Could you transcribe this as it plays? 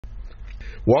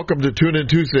Welcome to Tune In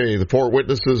Tuesday, the Four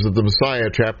Witnesses of the Messiah,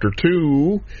 Chapter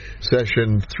 2,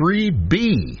 Session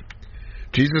 3B,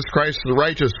 Jesus Christ the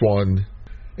Righteous One.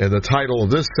 And the title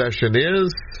of this session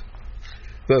is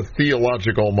The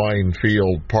Theological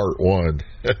Minefield, Part 1.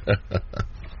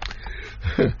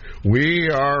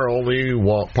 We are only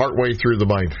partway through the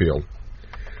minefield,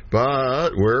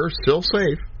 but we're still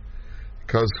safe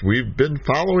because we've been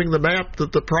following the map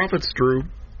that the prophets drew.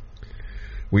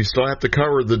 We still have to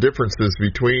cover the differences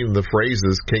between the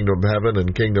phrases Kingdom of Heaven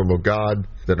and Kingdom of God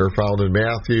that are found in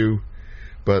Matthew,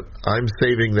 but I'm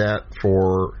saving that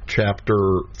for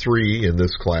Chapter 3 in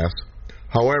this class.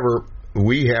 However,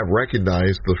 we have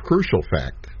recognized the crucial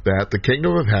fact that the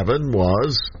Kingdom of Heaven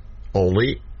was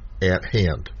only at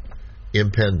hand,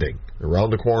 impending, around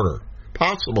the corner,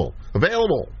 possible,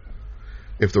 available,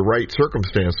 if the right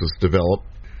circumstances develop,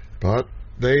 but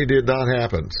they did not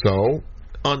happen. So,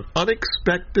 an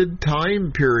unexpected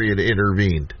time period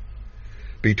intervened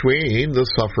between the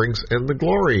sufferings and the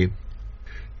glory,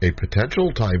 a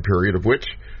potential time period of which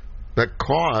that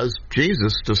caused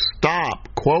Jesus to stop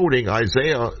quoting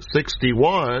Isaiah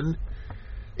 61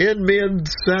 in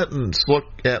mid-sentence. Look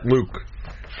at Luke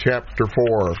chapter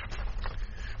 4,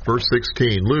 verse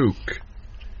 16. Luke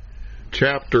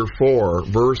chapter 4,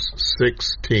 verse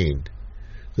 16.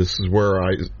 This is where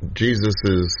Jesus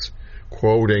is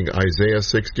quoting Isaiah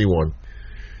 61.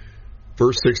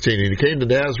 Verse 16, and he came to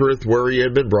Nazareth where he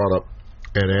had been brought up,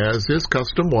 and as his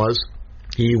custom was,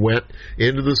 he went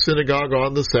into the synagogue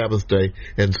on the Sabbath day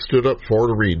and stood up for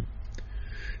to read.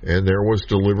 And there was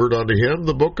delivered unto him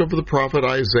the book of the prophet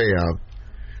Isaiah.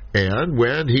 And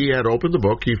when he had opened the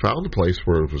book, he found the place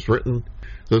where it was written,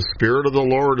 The Spirit of the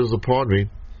Lord is upon me,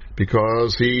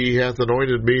 because he hath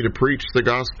anointed me to preach the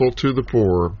gospel to the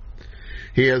poor.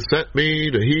 He has sent me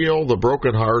to heal the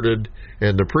brokenhearted,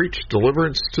 and to preach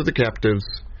deliverance to the captives,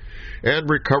 and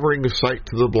recovering the sight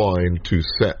to the blind, to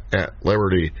set at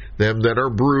liberty them that are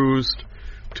bruised,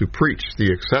 to preach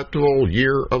the acceptable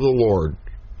year of the Lord.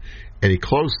 And he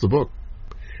closed the book,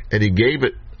 and he gave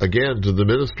it again to the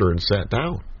minister, and sat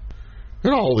down.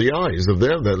 And all the eyes of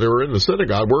them that were in the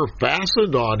synagogue were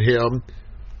fastened on him.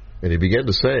 And he began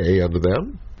to say unto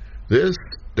them, This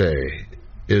day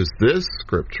is this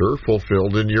scripture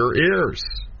fulfilled in your ears?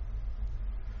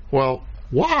 Well,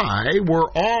 why were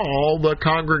all the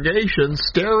congregation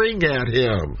staring at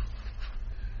him?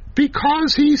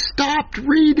 Because he stopped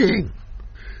reading.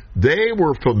 They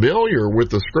were familiar with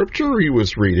the scripture he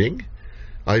was reading.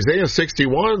 Isaiah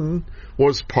 61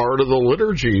 was part of the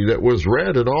liturgy that was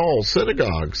read in all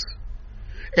synagogues.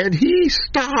 And he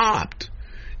stopped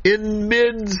in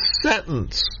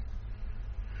mid-sentence.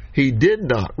 He did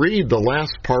not read the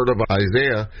last part of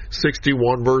Isaiah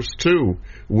 61 verse 2,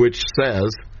 which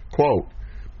says, quote,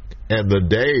 And the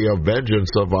day of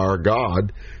vengeance of our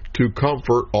God to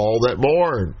comfort all that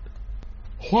mourn.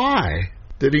 Why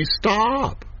did he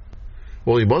stop?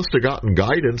 Well, he must have gotten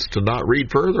guidance to not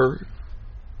read further.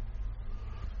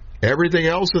 Everything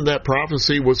else in that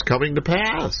prophecy was coming to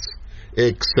pass,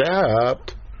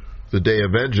 except the day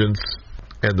of vengeance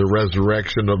and the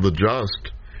resurrection of the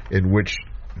just, in which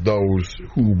those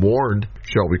who mourned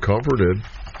shall be comforted.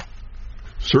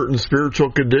 Certain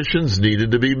spiritual conditions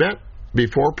needed to be met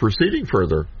before proceeding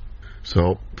further.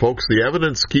 So, folks, the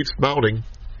evidence keeps mounting.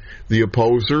 The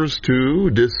opposers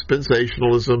to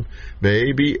dispensationalism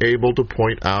may be able to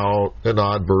point out an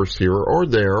odd verse here or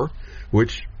there,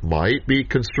 which might be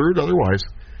construed otherwise.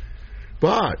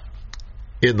 But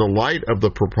in the light of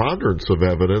the preponderance of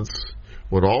evidence,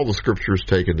 when all the scriptures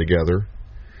taken together,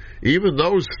 even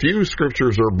those few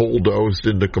scriptures are bulldozed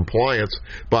into compliance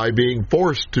by being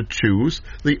forced to choose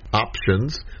the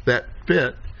options that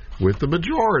fit with the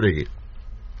majority.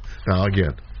 Now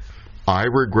again, I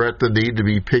regret the need to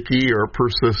be picky or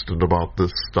persistent about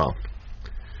this stuff,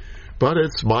 but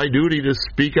it's my duty to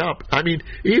speak up. I mean,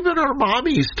 even our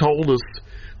mommies told us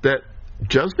that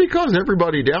just because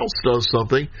everybody else does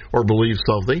something or believes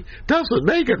something doesn't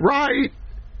make it right.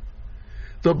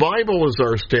 The Bible is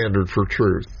our standard for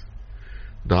truth,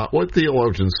 not what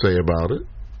theologians say about it.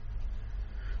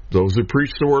 Those who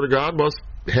preach the Word of God must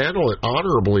handle it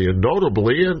honorably and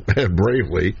notably and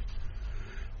bravely.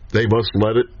 They must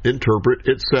let it interpret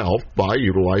itself by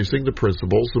utilizing the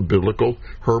principles of biblical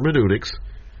hermeneutics,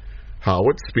 how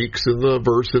it speaks in the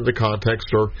verse in the context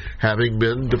or having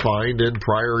been defined in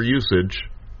prior usage.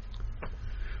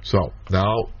 So,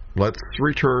 now let's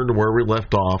return to where we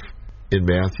left off in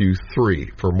Matthew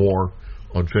 3 for more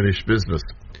unfinished business.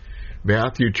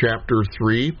 Matthew chapter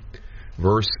 3,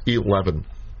 verse 11.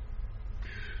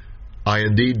 I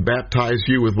indeed baptize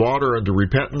you with water unto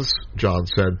repentance, John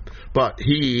said, but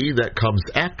he that comes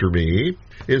after me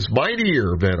is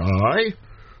mightier than I,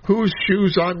 whose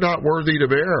shoes I'm not worthy to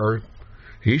bear.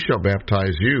 He shall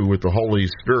baptize you with the Holy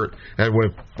Spirit and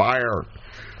with fire,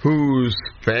 whose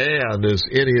fan is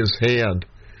in his hand.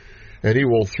 And he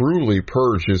will thoroughly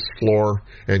purge his floor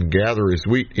and gather his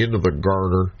wheat into the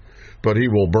garner, but he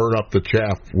will burn up the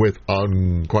chaff with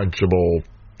unquenchable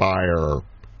fire.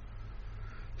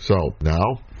 So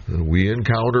now we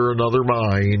encounter another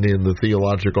mine in the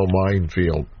theological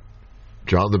minefield.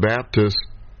 John the Baptist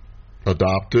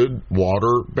adopted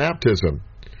water baptism,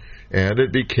 and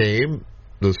it became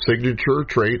the signature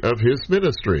trait of his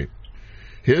ministry.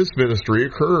 His ministry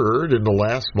occurred in the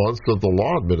last months of the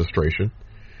law administration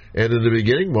and in the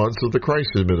beginning months of the Christ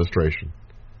administration.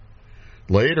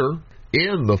 Later,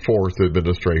 in the fourth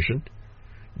administration,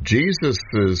 Jesus'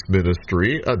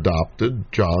 ministry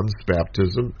adopted John's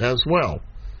baptism as well,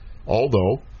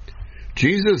 although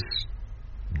Jesus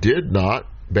did not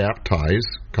baptize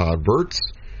converts,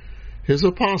 his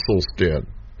apostles did.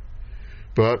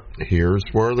 But here's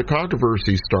where the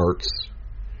controversy starts.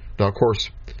 Now, of course,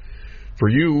 for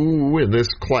you in this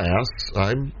class,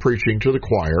 I'm preaching to the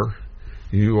choir.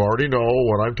 You already know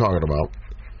what I'm talking about.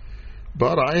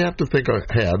 But I have to think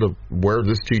ahead of where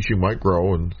this teaching might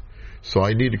grow, and so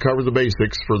I need to cover the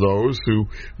basics for those who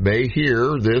may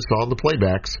hear this on the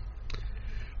playbacks.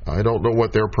 I don't know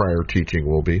what their prior teaching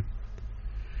will be.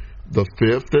 The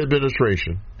fifth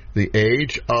administration, the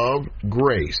age of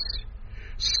grace,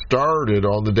 started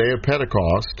on the day of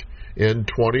Pentecost in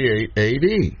 28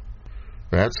 AD.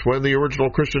 That's when the original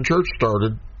Christian church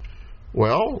started.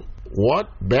 Well, what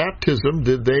baptism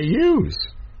did they use?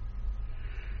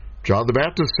 John the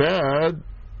Baptist said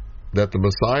that the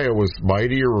Messiah was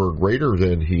mightier or greater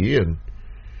than he, and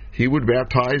he would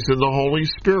baptize in the Holy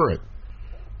Spirit.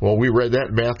 Well, we read that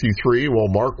in Matthew 3,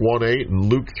 Mark 1:8 and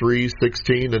Luke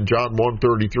 3:16 and John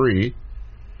 1:33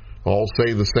 all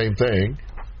say the same thing,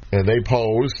 and they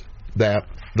pose that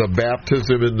the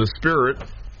baptism in the Spirit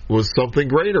was something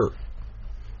greater.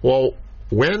 Well,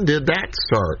 when did that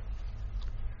start?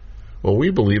 Well, we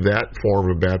believe that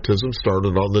form of baptism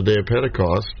started on the day of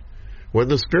Pentecost when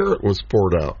the Spirit was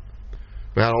poured out.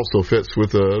 That also fits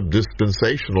with a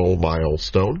dispensational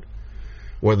milestone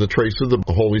when the trace of the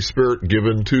Holy Spirit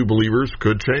given to believers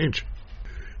could change.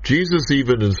 Jesus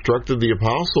even instructed the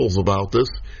apostles about this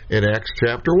in Acts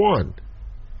chapter 1.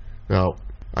 Now,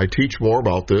 I teach more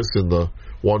about this in the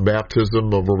One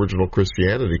Baptism of Original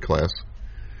Christianity class.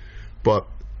 But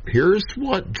here's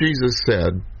what Jesus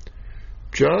said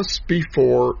just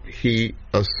before he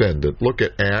ascended. Look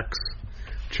at Acts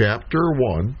chapter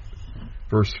 1,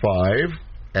 verse 5.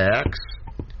 Acts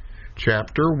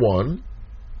chapter 1,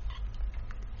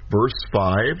 verse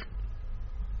 5.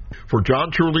 For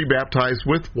John truly baptized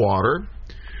with water,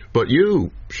 but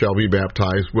you shall be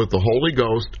baptized with the Holy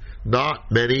Ghost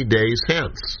not many days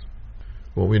hence.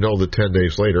 Well, we know that 10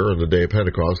 days later, on the day of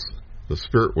Pentecost, the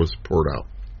Spirit was poured out.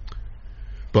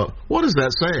 But what does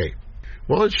that say?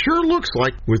 Well, it sure looks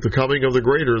like with the coming of the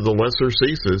greater, the lesser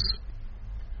ceases.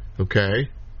 Okay?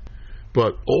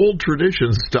 But old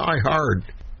traditions die hard,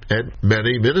 and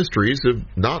many ministries have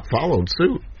not followed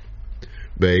suit.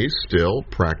 They still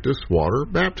practice water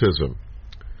baptism.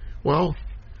 Well,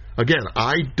 again,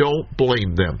 I don't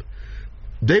blame them.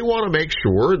 They want to make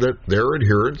sure that their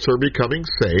adherents are becoming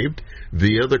saved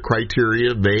via the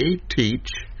criteria they teach,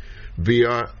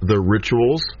 via the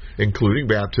rituals, including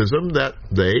baptism, that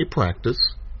they practice.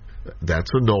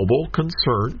 That's a noble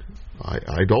concern.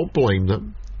 I don't blame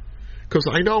them, because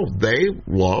I know they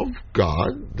love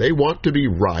God. They want to be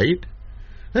right.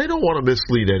 They don't want to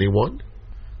mislead anyone.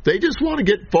 They just want to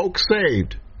get folks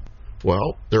saved.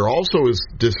 Well, there also is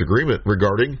disagreement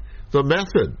regarding the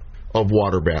method of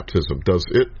water baptism. Does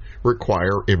it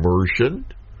require immersion,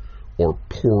 or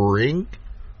pouring,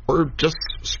 or just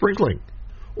sprinkling?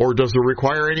 Or does it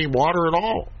require any water at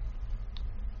all?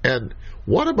 And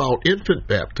what about infant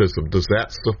baptism? Does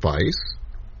that suffice?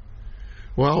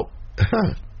 Well,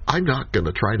 I'm not going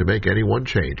to try to make anyone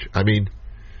change. I mean,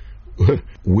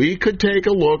 we could take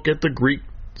a look at the Greek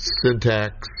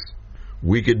syntax.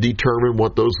 We could determine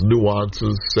what those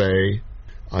nuances say.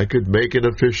 I could make an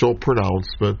official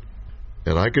pronouncement,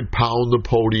 and I could pound the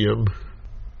podium.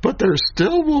 But there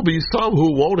still will be some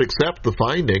who won't accept the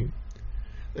finding.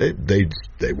 They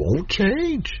won't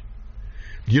change.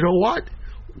 You know what?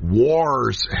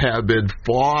 Wars have been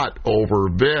fought over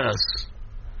this.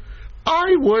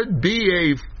 I would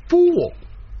be a fool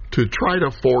to try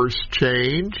to force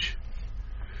change.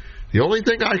 The only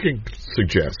thing I can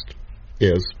suggest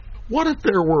is, what if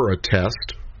there were a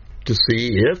test to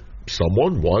see if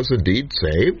someone was indeed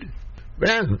saved,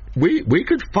 man, we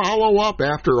could follow up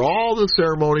after all the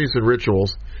ceremonies and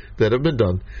rituals that have been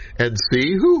done and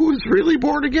see who was really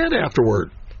born again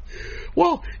afterward.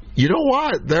 Well, you know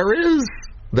what? There is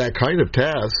that kind of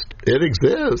test. It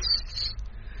exists.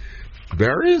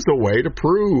 There is a way to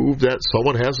prove that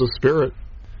someone has a spirit.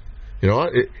 You know,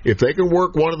 if they can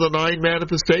work one of the 9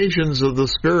 manifestations of the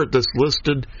Spirit that's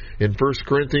listed in 1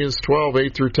 Corinthians 12,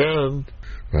 8 through 10,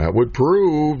 that would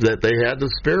prove that they had the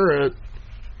Spirit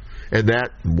and that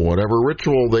whatever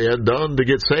ritual they had done to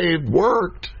get saved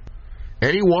worked.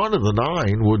 Any one of the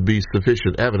 9 would be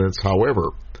sufficient evidence.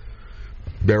 However,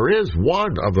 there is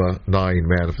one of the 9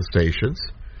 manifestations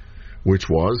which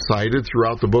was cited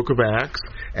throughout the book of Acts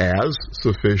as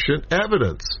sufficient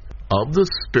evidence of the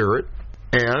Spirit,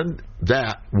 and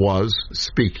that was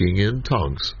speaking in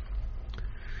tongues.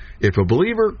 If a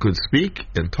believer could speak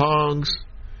in tongues,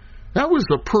 that was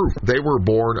the proof they were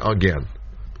born again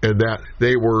and that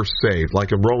they were saved.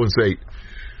 Like in Romans 8,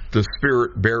 the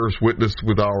Spirit bears witness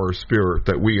with our spirit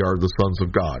that we are the sons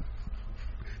of God.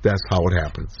 That's how it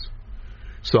happens.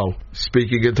 So,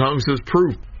 speaking in tongues is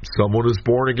proof someone is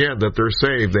born again, that they're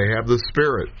saved, they have the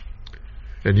Spirit.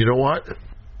 And you know what?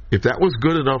 If that was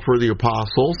good enough for the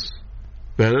apostles,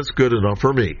 then it's good enough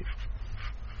for me.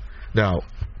 Now,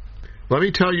 let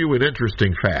me tell you an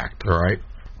interesting fact, all right?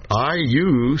 I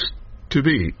used to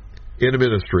be in a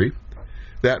ministry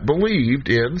that believed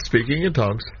in speaking in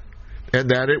tongues and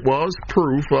that it was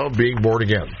proof of being born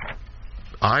again.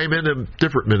 I'm in a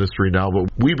different ministry now,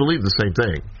 but we believe the same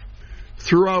thing.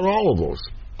 Throughout all of those,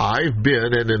 I've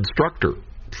been an instructor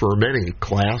for many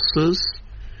classes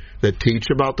that teach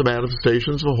about the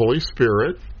manifestations of the Holy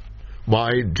Spirit, my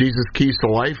Jesus Keys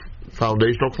to Life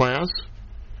foundational class,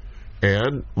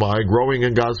 and my Growing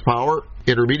in God's Power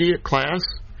intermediate class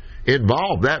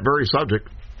involve that very subject.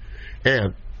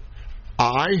 And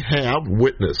I have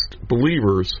witnessed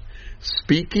believers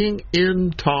speaking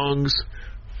in tongues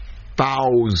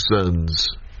thousands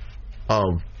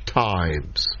of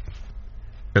times.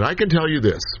 And I can tell you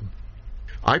this,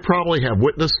 I probably have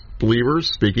witnessed believers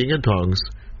speaking in tongues,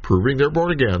 proving they're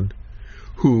born again,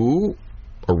 who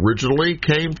originally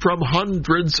came from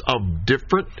hundreds of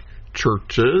different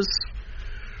churches,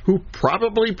 who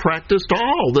probably practiced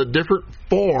all the different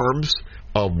forms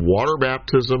of water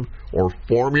baptism or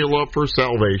formula for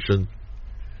salvation.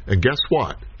 And guess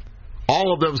what?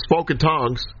 All of them spoke in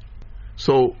tongues.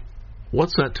 So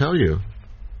what's that tell you?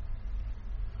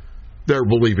 Their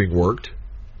believing worked.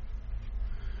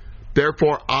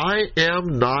 Therefore, I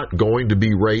am not going to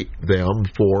berate them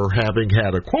for having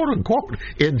had a quote-unquote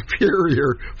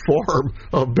inferior form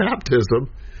of baptism.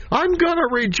 I'm going to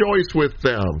rejoice with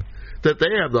them that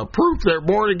they have the proof they're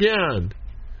born again.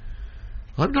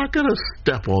 I'm not going to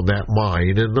step on that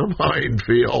mine in the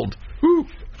minefield. Whew.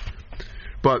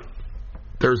 But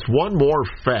there's one more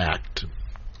fact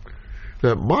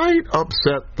that might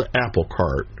upset the apple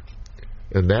cart,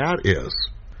 and that is,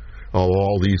 of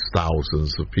all these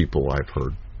thousands of people I've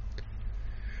heard,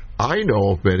 I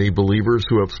know of many believers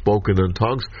who have spoken in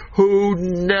tongues who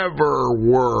never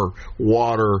were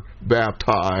water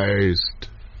baptized.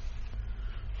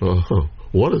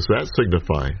 What does that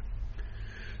signify?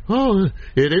 Well,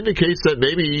 it indicates that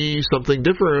maybe something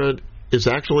different is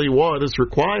actually what is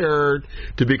required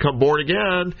to become born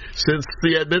again since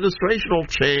the administrational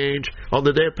change on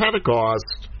the day of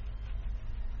Pentecost.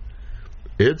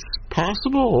 It's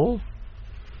possible,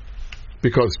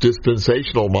 because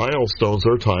dispensational milestones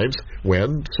are times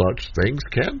when such things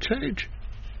can change.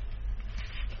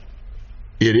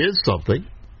 It is something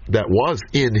that was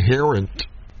inherent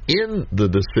in the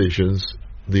decisions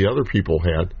the other people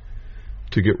had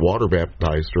to get water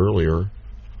baptized earlier.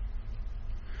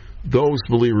 Those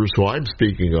believers who I'm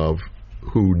speaking of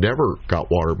who never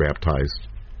got water baptized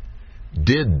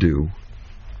did do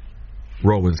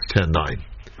Romans 10:9.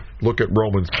 Look at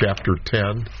Romans chapter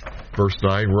 10, verse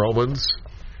 9. Romans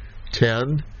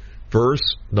 10,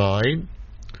 verse 9.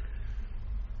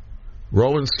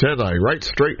 Romans 10:9, right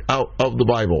straight out of the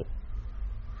Bible.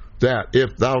 That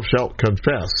if thou shalt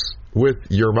confess with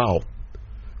your mouth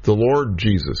the Lord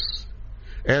Jesus,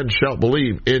 and shalt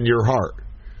believe in your heart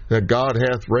that God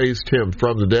hath raised him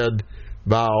from the dead,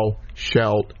 thou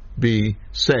shalt be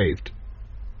saved.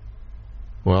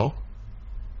 Well,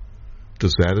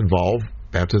 does that involve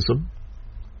baptism?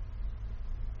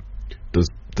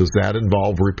 Does that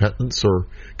involve repentance or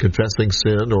confessing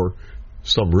sin or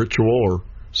some ritual or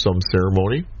some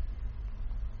ceremony?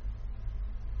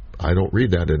 I don't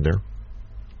read that in there.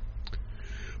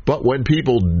 But when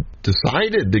people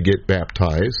decided to get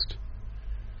baptized,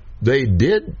 they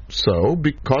did so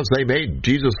because they made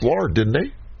Jesus Lord, didn't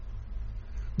they?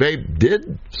 They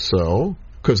did so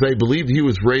because they believed he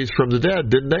was raised from the dead,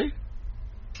 didn't they?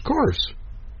 Of course.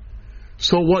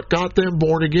 So what got them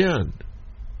born again?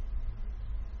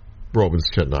 Romans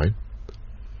 10:9.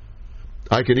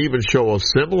 I can even show a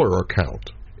similar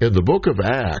account in the book of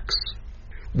Acts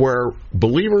where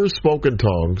believers spoke in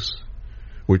tongues,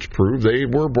 which proved they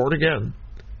were born again.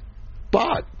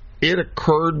 But it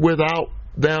occurred without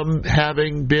them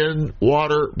having been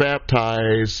water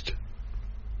baptized.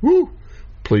 Woo!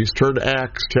 Please turn to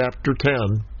Acts chapter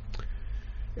 10.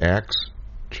 Acts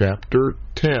chapter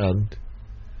 10.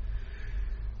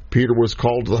 Peter was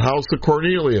called to the house of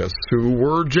Cornelius, who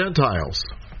were Gentiles.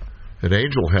 An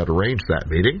angel had arranged that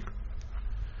meeting.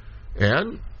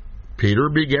 And Peter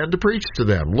began to preach to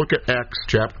them. Look at Acts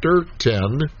chapter 10,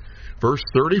 verse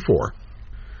 34.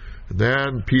 And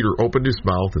then Peter opened his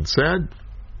mouth and said,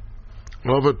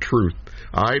 of a truth,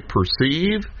 I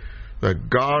perceive that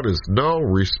God is no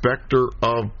respecter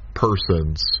of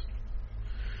persons,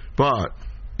 but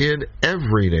in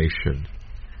every nation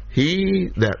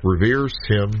he that reveres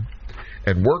him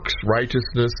and works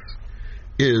righteousness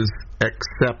is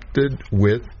accepted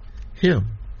with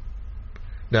him.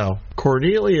 Now,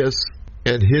 Cornelius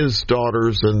and his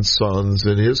daughters and sons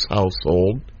in his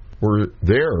household were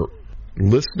there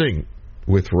listening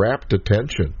with rapt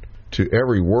attention to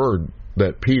every word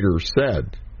that Peter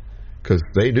said, because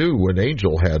they knew an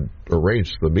angel had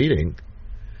arranged the meeting.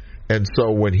 And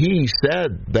so when he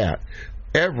said that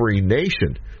every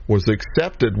nation was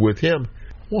accepted with him,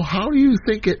 well, how do you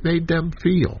think it made them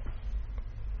feel?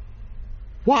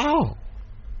 Wow,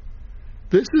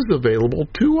 this is available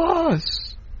to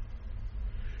us.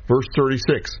 Verse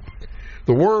 36,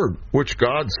 the word which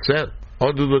God sent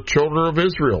unto the children of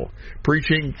Israel,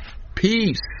 preaching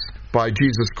peace by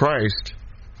Jesus Christ.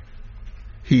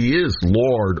 He is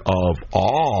Lord of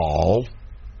all.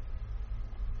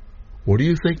 What do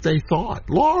you think they thought?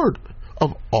 Lord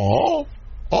of all?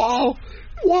 All?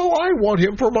 Well, I want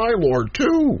him for my Lord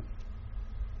too.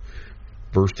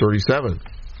 Verse 37.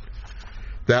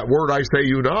 That word I say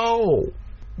you know,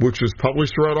 which was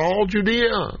published throughout all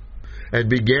Judea, and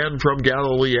began from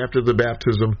Galilee after the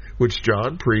baptism which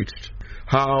John preached,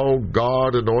 how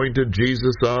God anointed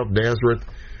Jesus of Nazareth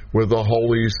with the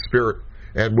Holy Spirit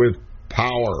and with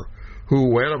power,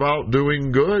 who went about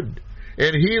doing good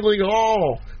and healing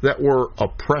all that were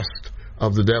oppressed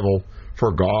of the devil,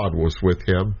 for God was with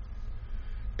him.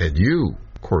 And you,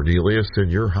 Cornelius, in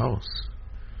your house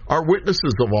are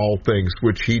witnesses of all things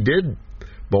which he did,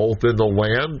 both in the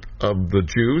land of the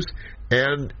Jews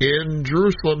and in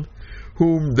Jerusalem,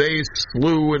 whom they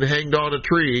slew and hanged on a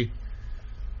tree.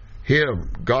 Him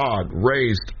God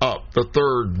raised up the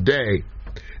third day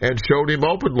and showed him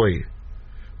openly,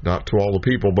 not to all the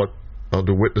people, but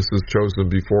unto witnesses chosen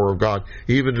before of God,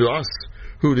 even to us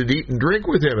who did eat and drink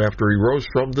with him after he rose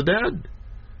from the dead.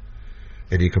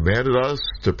 And he commanded us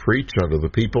to preach unto the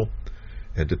people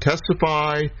and to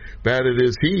testify that it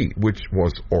is he which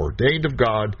was ordained of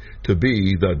God to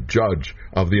be the judge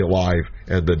of the alive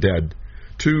and the dead.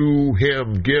 To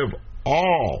him give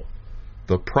all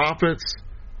the prophets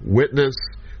witness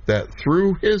that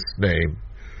through his name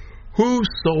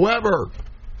whosoever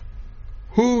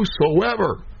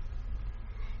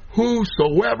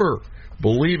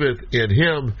believeth in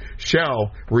him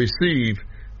shall receive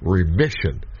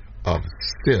remission of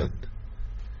sin.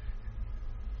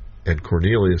 And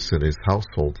Cornelius and his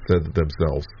household said to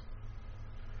themselves,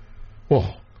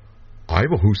 well,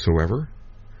 I'm a whosoever.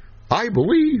 I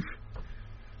believe.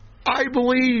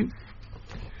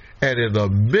 And in the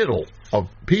middle of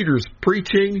Peter's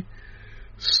preaching,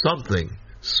 something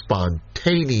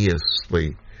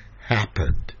spontaneously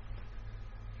happened.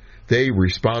 They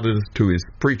responded to his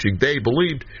preaching. They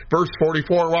believed. Verse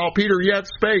 44, while Peter yet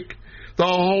spake, the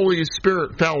Holy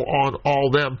Spirit fell on all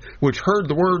them which heard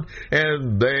the word,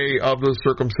 and they of the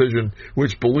circumcision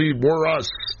which believed were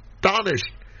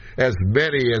astonished, as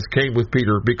many as came with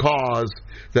Peter, because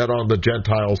that on the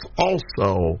Gentiles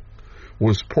also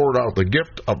was poured out the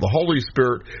gift of the Holy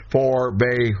Spirit, for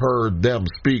they heard them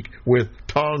speak with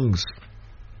tongues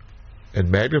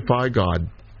and magnify God.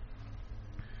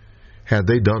 Had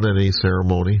they done any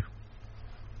ceremony?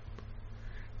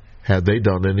 Had they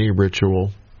done any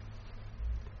ritual?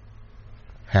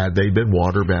 Had they been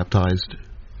water baptized?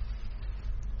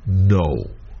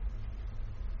 No.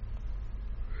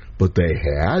 But they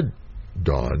had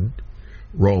done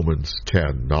Romans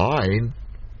 10:9,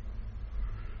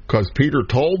 because Peter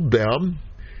told them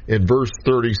in verse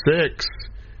 36,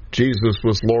 Jesus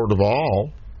was Lord of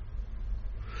all.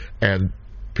 And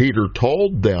Peter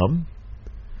told them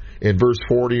in verse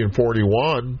 40 and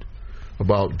 41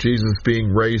 about Jesus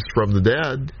being raised from the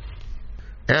dead.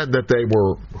 and that they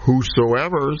were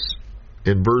whosoever's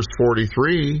in verse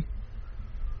 43,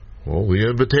 well, the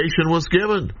invitation was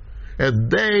given, and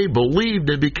they believed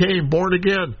and became born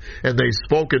again, and they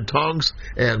spoke in tongues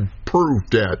and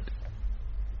proved it.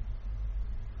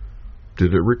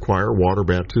 Did it require water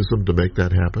baptism to make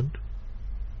that happen?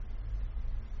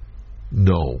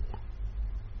 No.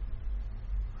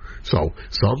 So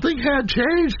something had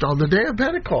changed on the day of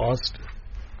Pentecost.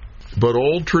 But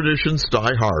old traditions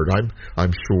die hard.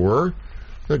 I'm sure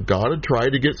that God had tried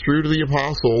to get through to the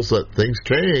apostles that things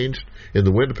changed in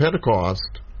the wind of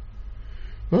Pentecost.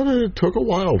 But it took a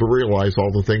while to realize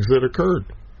all the things that occurred.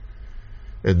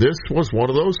 And this was one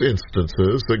of those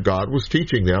instances that God was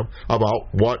teaching them about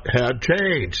what had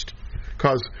changed.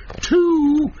 Because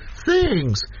two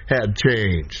things had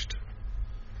changed.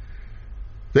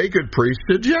 They could preach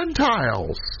to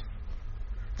Gentiles.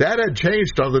 That had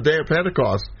changed on the day of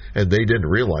Pentecost, and they didn't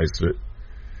realize it.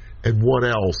 And what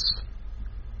else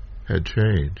had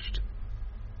changed?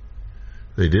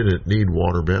 They didn't need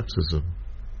water baptism.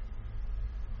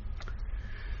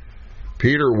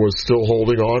 Peter was still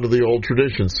holding on to the old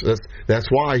traditions. That's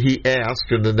why he asked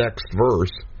in the next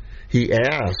verse. He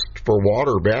asked for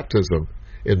water baptism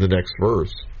in the next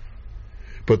verse.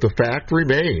 But the fact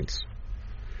remains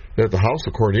that the house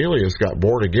of Cornelius got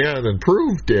born again and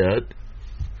proved it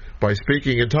by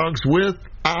speaking in tongues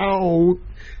without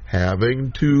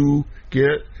having to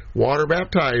get water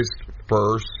baptized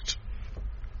first.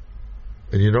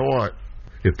 And you know what?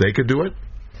 If they could do it,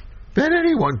 then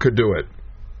anyone could do it.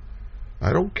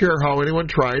 I don't care how anyone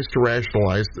tries to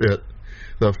rationalize it.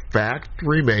 The fact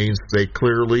remains they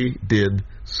clearly did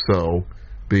so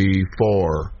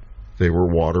before they were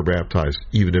water baptized,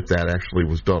 even if that actually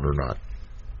was done or not.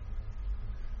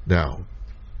 Now,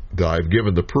 I've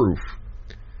given the proof.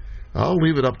 I'll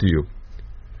leave it up to you.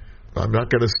 I'm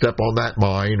not going to step on that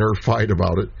mine or fight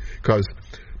about it, because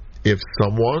if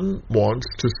someone wants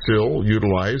to still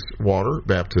utilize water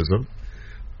baptism,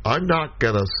 I'm not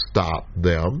going to stop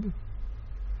them.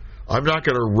 I'm not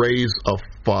going to raise a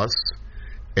fuss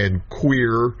and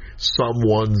queer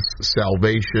someone's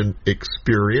salvation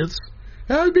experience.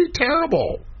 That would be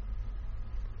terrible.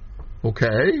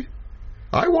 Okay?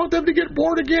 I want them to get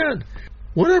born again,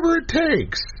 whatever it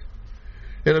takes.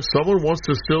 And if someone wants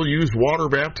to still use water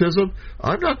baptism,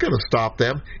 I'm not going to stop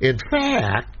them. In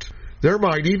fact, there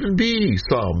might even be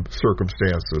some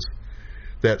circumstances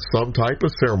that some type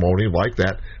of ceremony like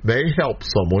that may help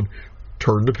someone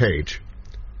turn the page.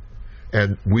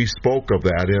 And we spoke of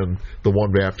that in the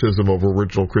One Baptism of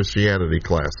Original Christianity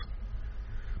class.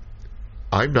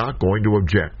 I'm not going to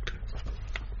object,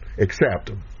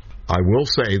 except I will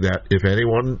say that if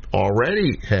anyone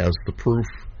already has the proof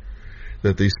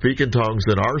that they speak in tongues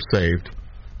and are saved,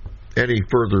 any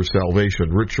further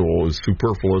salvation ritual is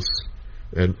superfluous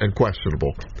and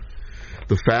questionable.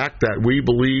 The fact that we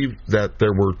believe that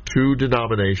there were two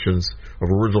denominations of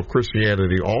original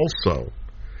Christianity also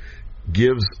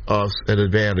gives us an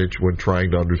advantage when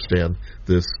trying to understand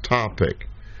this topic.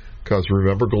 Because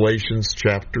remember Galatians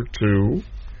chapter 2,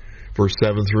 verse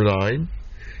 7 through 9?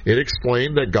 It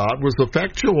explained that God was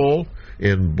effectual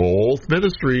in both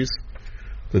ministries.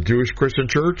 The Jewish Christian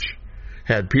church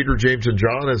had Peter, James, and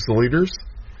John as the leaders,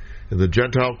 and the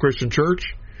Gentile Christian church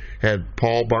had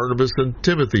Paul, Barnabas, and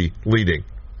Timothy leading.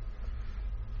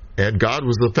 And God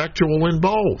was effectual in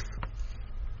both.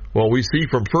 Well, we see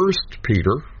from 1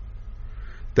 Peter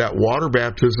that water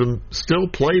baptism still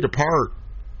played a part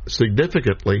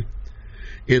significantly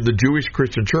in the Jewish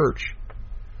Christian church.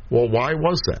 Well, why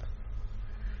was that?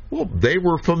 Well, they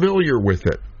were familiar with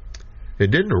it.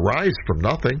 It didn't arise from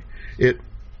nothing. It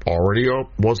already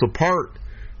was a part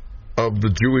of the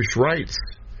Jewish rites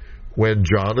when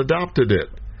John adopted it.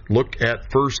 Look at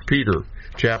 1 Peter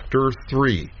chapter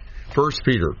 3. 1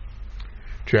 Peter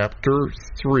chapter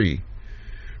 3,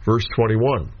 verse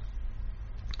 21.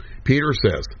 Peter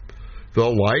says, "The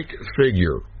like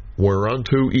figure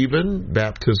whereunto even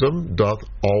baptism doth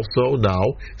also now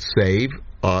save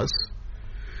us,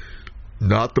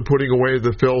 not the putting away of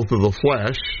the filth of the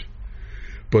flesh,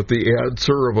 but the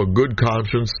answer of a good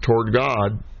conscience toward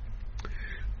God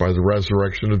by the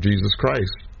resurrection of Jesus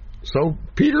Christ." So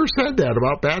Peter said that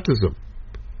about baptism.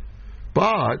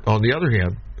 But, on the other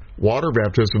hand, water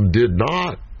baptism did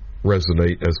not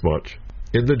resonate as much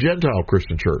in the Gentile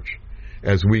Christian church,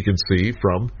 as we can see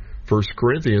from 1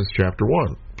 Corinthians chapter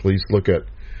 1. Please look at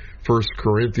 1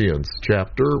 Corinthians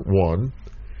chapter 1,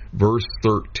 verse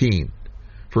 13.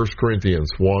 1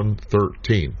 Corinthians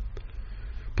 1:13.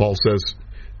 Paul says,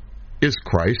 "Is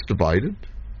Christ divided?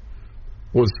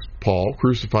 Was Paul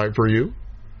crucified for you?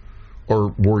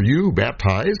 Or were you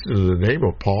baptized in the name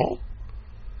of Paul?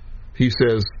 he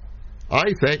says,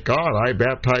 I thank God I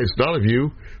baptized none of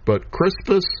you, but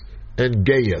Crispus and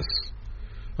Gaius.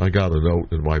 I got a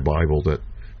note in my Bible that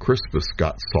Crispus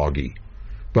got soggy.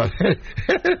 But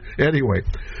anyway,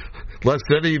 lest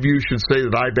any of you should say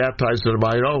that I baptized in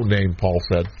my own name, Paul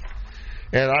said.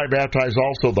 And I baptize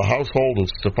also the household of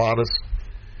Stephanas.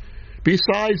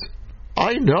 Besides,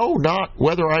 I know not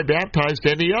whether I baptized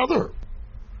any other.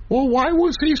 Well, why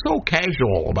was he so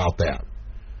casual about that?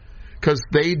 Because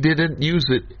they didn't use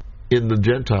it in the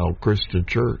Gentile Christian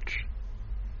church.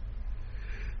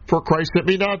 For Christ sent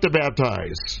me not to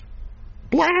baptize.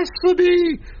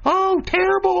 Blasphemy! Oh,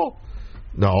 terrible!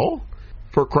 No,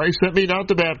 for Christ sent me not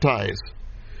to baptize,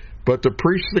 but to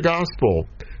preach the gospel,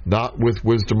 not with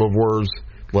wisdom of words,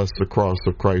 lest the cross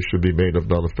of Christ should be made of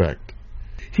none effect.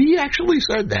 He actually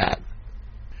said that.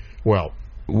 Well,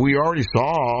 we already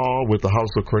saw with the house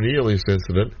of Cornelius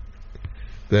incident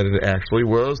that it actually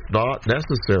was not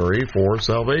necessary for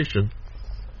salvation.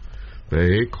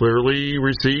 They clearly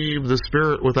received the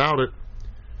Spirit without it.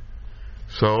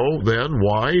 So then,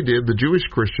 why did the Jewish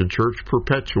Christian church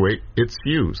perpetuate its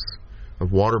use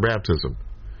of water baptism?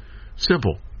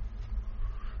 Simple.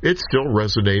 It still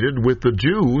resonated with the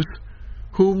Jews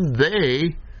whom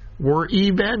they were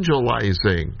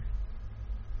evangelizing.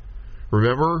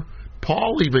 Remember,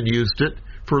 Paul even used it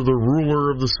for the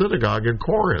ruler of the synagogue in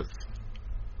Corinth.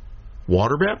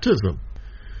 Water baptism.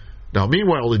 Now,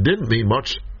 meanwhile, it didn't mean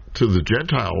much to the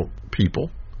Gentile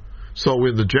people. So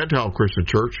in the Gentile Christian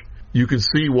church, you can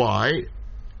see why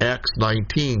Acts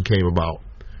 19 came about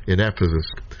in Ephesus.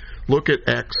 Look at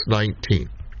Acts 19.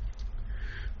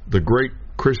 The great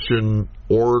Christian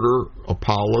orator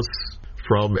Apollos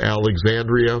from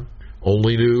Alexandria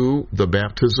only knew the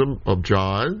baptism of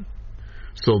John.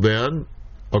 So then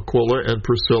Aquila and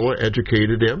Priscilla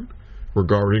educated him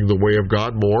regarding the way of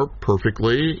God more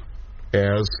perfectly,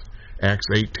 as Acts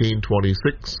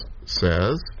 18:26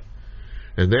 says.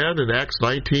 And then in Acts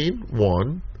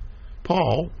 19:1,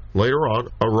 Paul, later on,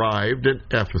 arrived in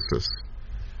Ephesus.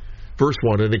 Verse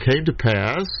 1, and it came to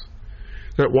pass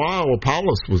that while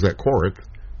Apollos was at Corinth,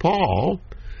 Paul,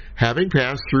 having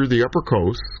passed through the upper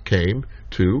coast, came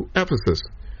to Ephesus.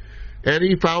 And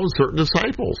he found certain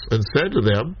disciples, and said to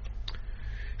them,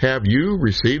 have you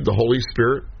received the Holy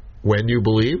Spirit when you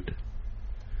believed?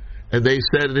 And they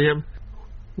said to him,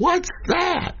 what's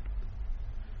that?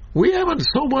 We haven't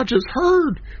so much as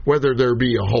heard whether there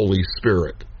be a Holy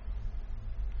Spirit.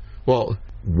 Well,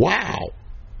 wow,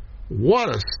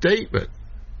 what a statement.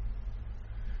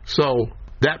 So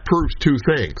that proves two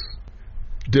things.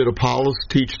 Did Apollos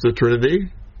teach the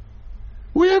Trinity?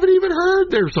 We haven't even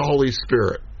heard there's a Holy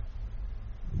Spirit.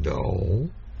 No.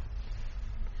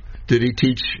 Did he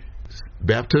teach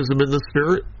baptism in the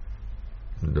Spirit?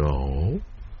 No.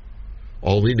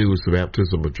 All he knew was the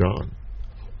baptism of John.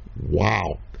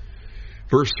 Wow.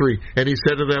 Verse 3, and he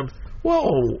said to them, well,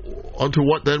 unto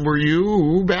what then were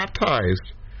you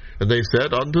baptized? And they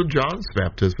said, unto John's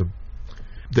baptism.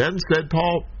 Then said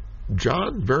Paul,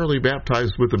 John verily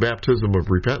baptized with the baptism of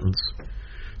repentance,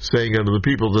 saying unto the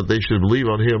people that they should believe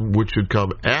on him which should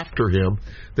come after him,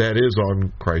 that is,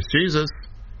 on Christ Jesus.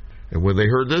 And when they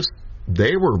heard this,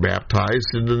 they were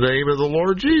baptized in the name of the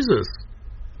Lord Jesus.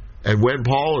 And when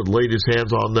Paul had laid his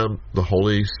hands on them, the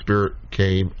Holy Spirit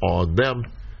came on them.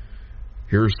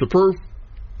 Here's the proof.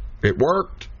 It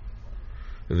worked.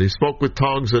 And they spoke with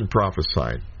tongues and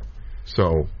prophesied.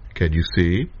 So, can you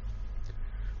see?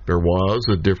 There was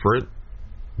a different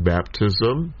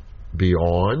baptism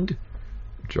beyond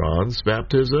John's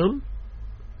baptism.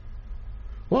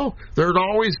 Well, there had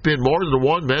always been more than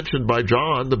one mentioned by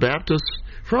John the Baptist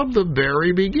from the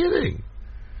very beginning.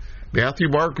 Matthew,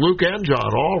 Mark, Luke, and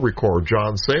John all record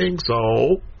John saying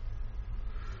so.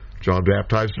 John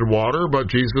baptized in water, but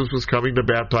Jesus was coming to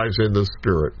baptize in the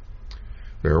Spirit.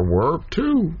 There were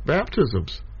two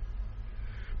baptisms.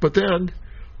 But then,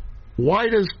 why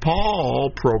does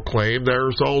Paul proclaim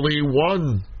there's only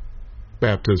one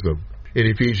baptism? In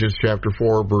Ephesians chapter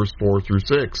 4, verse 4 through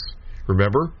 6.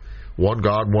 Remember? One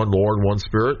God, one Lord, one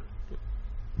Spirit,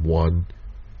 one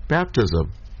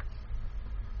baptism.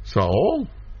 So,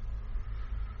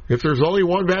 if there's only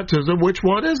one baptism, which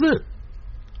one is it?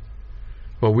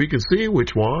 Well, we can see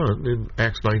which one in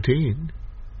Acts 19.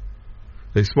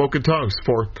 They spoke in tongues.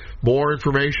 For more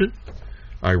information,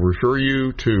 I refer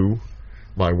you to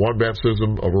my One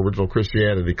Baptism of Original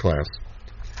Christianity class.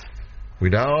 We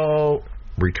now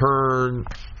return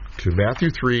to Matthew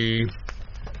 3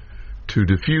 to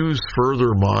diffuse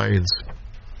further minds.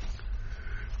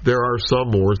 There are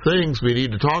some more things we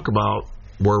need to talk about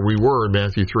where we were in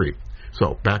Matthew 3.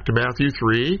 So, back to Matthew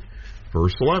 3,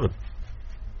 verse 11.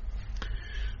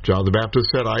 John the Baptist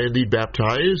said, I indeed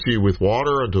baptize you with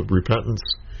water unto repentance,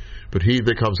 but he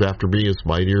that comes after me is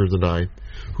mightier than I,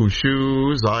 whose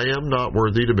shoes I am not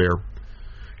worthy to bear.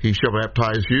 He shall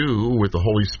baptize you with the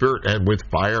Holy Spirit and with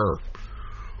fire,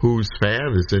 whose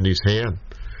fan is in his hand.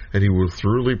 And he will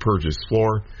thoroughly purge his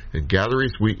floor and gather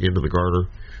his wheat into the garner,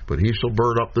 but he shall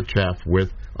burn up the chaff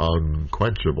with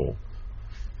unquenchable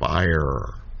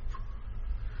fire.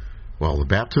 Well, the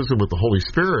baptism with the Holy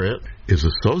Spirit is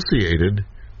associated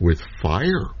with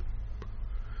fire.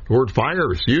 The word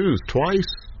fire is used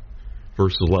twice,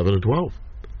 verses 11 and 12.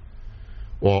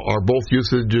 Well, are both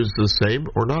usages the same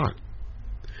or not?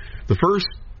 The first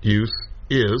use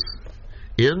is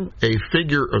in a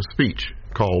figure of speech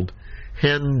called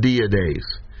hendiades,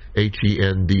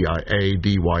 Hendiadys.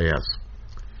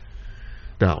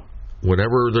 Now,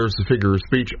 whenever there's a figure of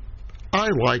speech, I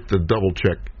like to double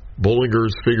check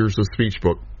Bullinger's Figures of Speech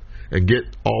book and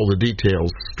get all the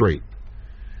details straight.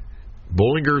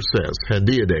 Bullinger says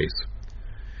hendiades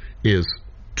is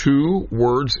two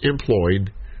words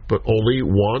employed, but only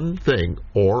one thing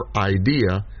or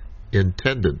idea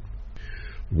intended.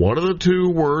 One of the two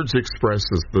words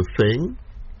expresses the thing,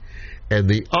 and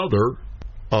the other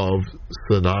of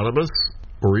synonymous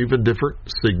or even different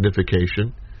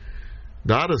signification,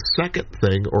 not a second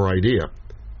thing or idea,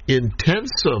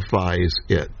 intensifies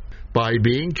it by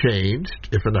being changed,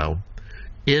 if a noun,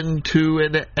 into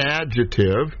an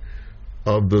adjective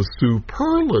of the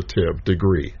superlative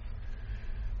degree,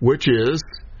 which is,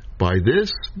 by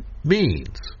this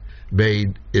means,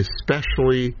 made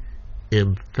especially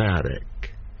emphatic.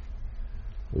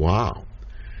 Wow.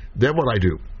 Then what I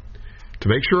do, to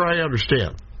make sure I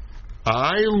understand,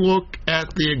 I look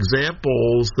at the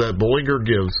examples that Bullinger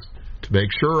gives to make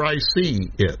sure I see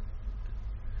it.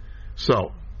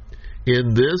 So,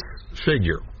 in this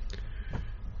figure,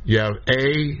 you have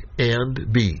A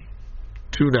and B,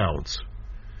 two nouns.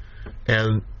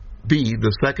 And B,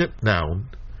 the second noun,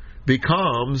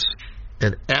 becomes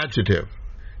an adjective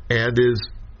and is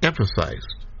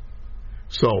emphasized.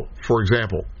 So, for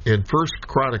example, in 1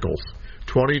 Chronicles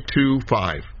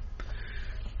 22:5,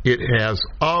 it has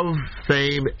of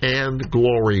fame and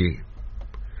glory.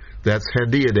 That's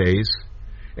hendiades,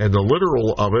 and the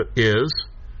literal of it is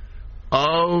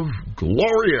of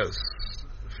glorious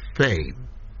fame.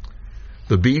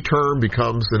 The B term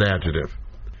becomes an adjective.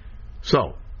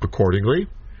 So, accordingly,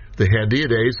 the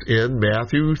hendiades in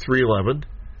Matthew 3:11,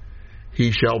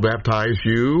 he shall baptize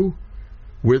you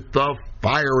with the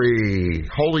fiery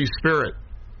Holy Spirit.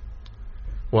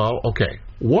 Well, okay.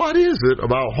 What is it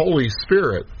about Holy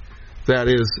Spirit that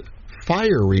is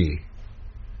fiery?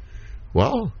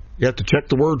 Well, you have to check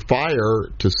the word fire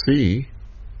to see.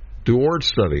 Do word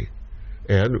study.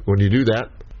 And when you do that,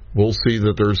 we'll see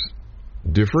that there's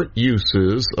different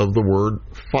uses of the word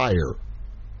fire.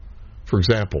 For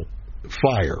example,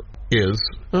 fire is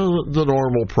the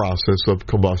normal process of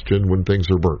combustion when things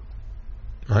are burnt.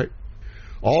 Right?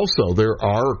 Also, there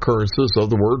are occurrences of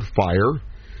the word fire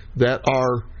that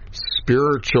are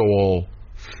spiritual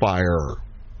fire.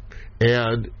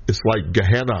 And it's like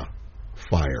Gehenna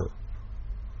fire.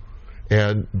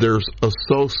 And there's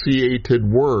associated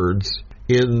words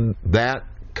in that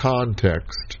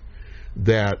context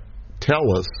that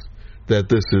tell us that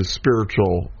this is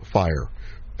spiritual fire.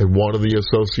 And one of the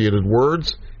associated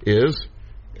words is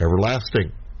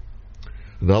everlasting.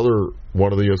 Another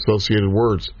one of the associated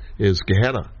words is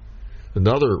Gehenna.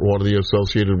 Another one of the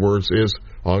associated words is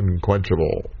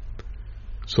unquenchable.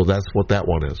 So that's what that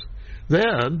one is.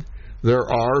 Then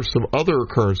there are some other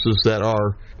occurrences that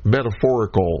are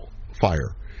metaphorical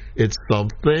fire. It's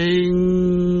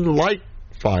something like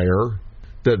fire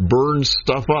that burns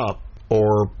stuff up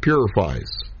or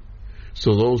purifies.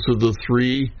 So those are the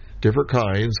three different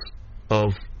kinds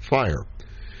of fire.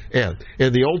 And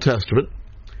in the Old Testament,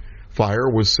 fire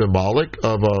was symbolic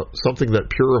of something that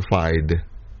purified.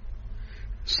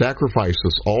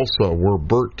 Sacrifices also were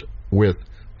burnt with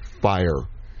fire.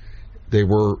 They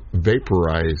were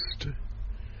vaporized.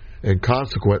 And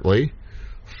consequently,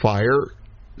 fire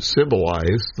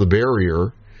symbolized the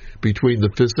barrier between the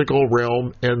physical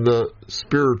realm and the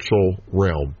spiritual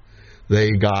realm.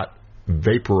 They got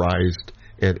vaporized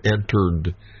and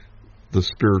entered the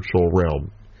spiritual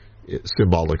realm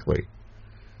symbolically.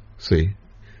 See?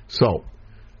 So,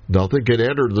 nothing can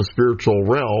enter the spiritual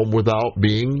realm without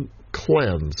being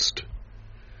cleansed.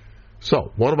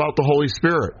 So, what about the Holy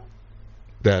Spirit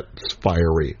that's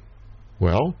fiery?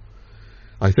 Well,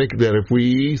 I think that if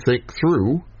we think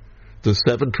through the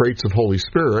 7 traits of Holy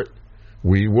Spirit,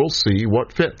 we will see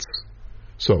what fits.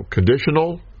 So,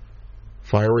 conditional,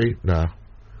 fiery, nah.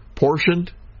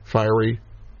 Portioned, fiery,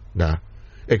 nah.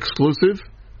 Exclusive,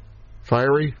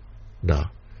 Fiery? No.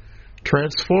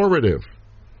 Transformative?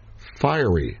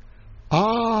 Fiery.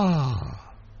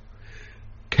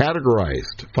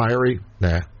 Categorized? Fiery?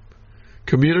 Nah.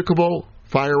 Communicable?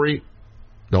 Fiery?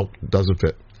 Nope, doesn't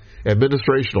fit.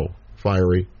 Administrational?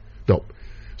 Fiery? Nope.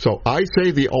 So I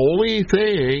say the only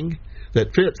thing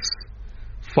that fits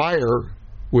fire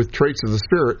with traits of the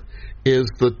Spirit is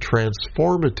the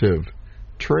transformative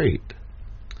trait.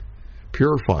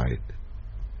 Purified.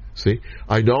 See,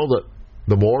 I know that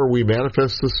the more we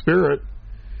manifest the Spirit,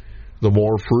 the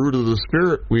more fruit of the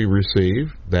Spirit we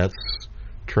receive. That's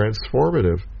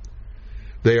transformative.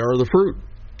 They are the fruit.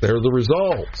 They're the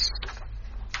results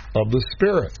of the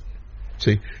Spirit.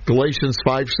 See, Galatians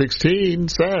 5:16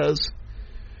 says,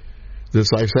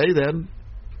 "This I say then,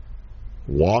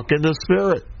 walk in the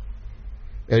Spirit,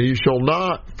 and you shall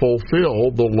not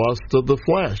fulfill the lust of the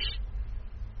flesh."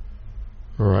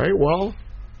 All right, well,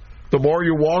 the more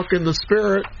you walk in the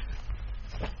Spirit,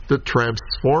 the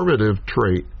transformative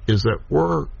trait is at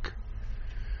work.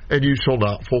 And you shall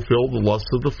not fulfill the lust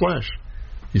of the flesh.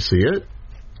 You see it?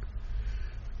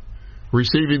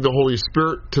 Receiving the Holy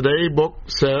Spirit Today book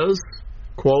says,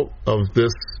 quote, of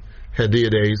this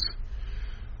Hediades,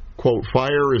 quote,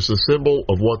 "Fire is the symbol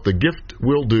of what the gift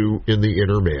will do in the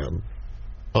inner man,"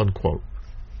 unquote.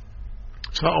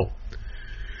 So,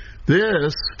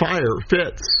 this fire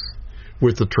fits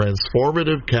with the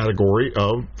transformative category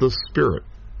of the Spirit.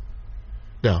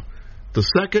 Now, the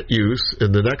second use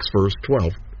in the next verse,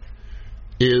 12,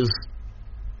 is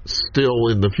still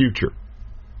in the future.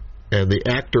 And the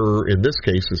actor in this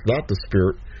case is not the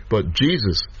Spirit, but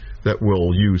Jesus that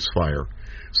will use fire.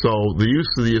 So the use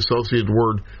of the associated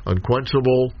word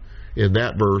unquenchable in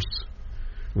that verse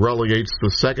relegates the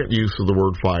second use of the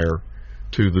word fire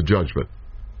to the judgment.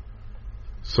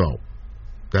 So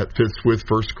that fits with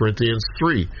 1 Corinthians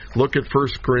 3. Look at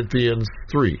 1 Corinthians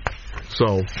 3.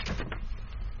 So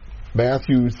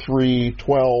Matthew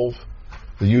 3:12,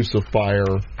 the use of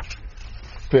fire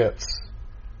fits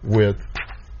with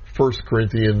 1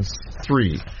 Corinthians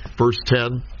 3. Verse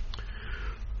 10,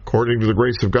 "According to the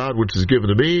grace of God which is given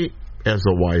to me, as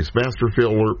a wise master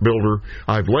builder,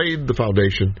 I've laid the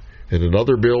foundation, and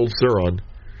another builds thereon.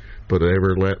 But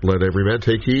let every man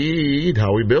take heed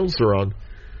how he builds thereon.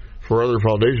 For other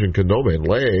foundation can no man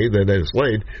lay than that is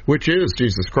laid, which is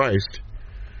Jesus Christ.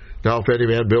 Now if any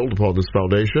man build upon this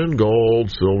foundation,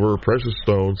 gold, silver, precious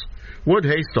stones, wood,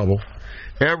 hay, stubble,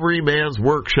 every man's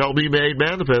work shall be made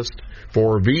manifest,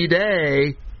 for the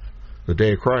day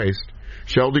of Christ,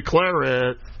 shall declare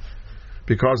it,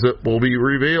 because it will be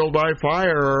revealed by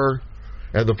fire,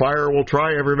 and the fire will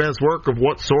try every man's work of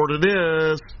what sort it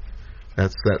is."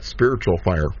 That's that spiritual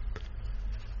fire.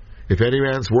 "If any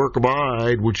man's work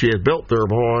abide, which he hath built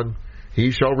thereupon,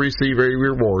 he shall receive a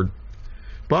reward.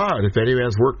 But if any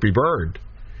man's work be burned,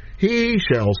 he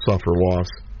shall suffer loss,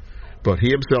 but he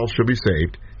himself shall be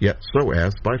saved, yet so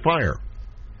as by fire."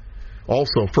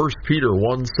 Also, 1 Peter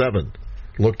 1:7.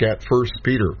 Look at 1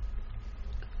 Peter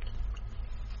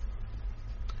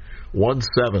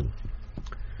 1:7.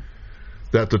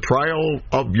 "That the trial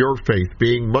of your faith,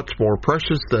 being much more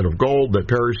precious than of gold that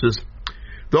perishes,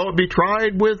 though it be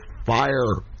tried with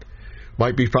fire,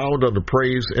 might be found unto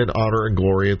praise and honor and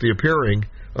glory at the appearing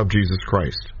of Jesus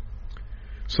Christ."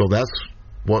 So that's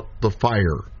what the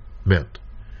fire meant.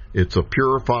 It's a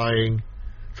purifying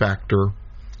factor,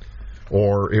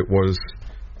 or it was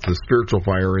the spiritual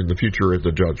fire in the future at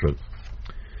the judgment.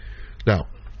 Now,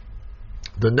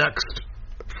 the next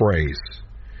phrase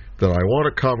that I want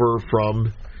to cover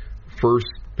from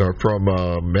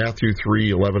Matthew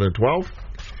 3:11 and 12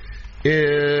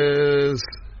 is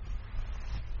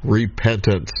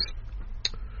repentance.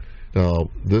 Now,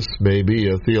 this may be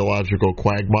a theological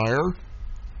quagmire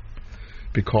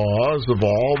because of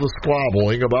all the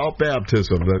squabbling about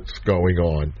baptism that's going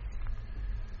on.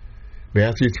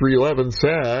 Matthew 3:11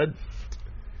 said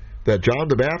that John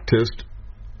the Baptist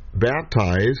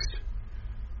baptized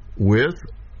with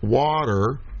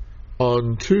water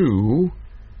unto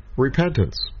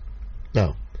repentance.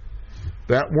 Now,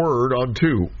 that word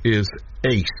unto is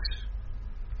eis,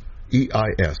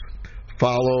 E-I-S,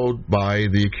 followed by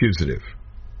the accusative.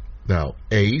 Now,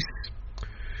 eis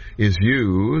is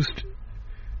used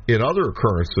in other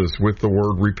occurrences with the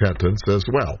word repentance as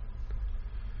well.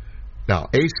 Now,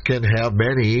 eis can have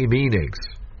many meanings.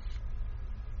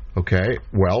 Okay,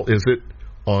 well, is it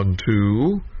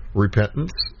unto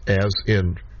repentance as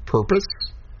in purpose,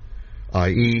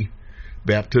 i.e.,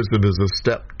 baptism is a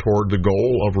step toward the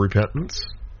goal of repentance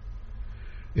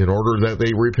in order that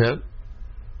they repent?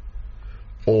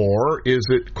 Or is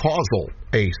it causal,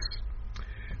 eis,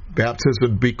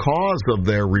 baptism because of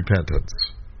their repentance?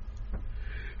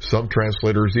 Some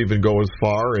translators even go as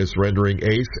far as rendering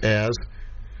ace as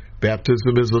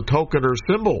baptism is a token or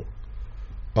symbol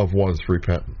of one's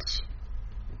repentance.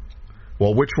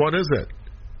 Well, which one is it?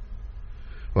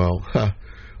 Well,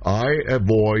 I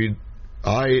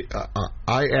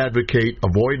advocate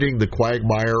avoiding the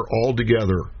quagmire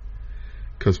altogether,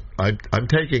 because I'm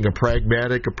taking a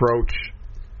pragmatic approach.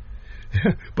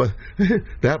 But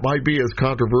that might be as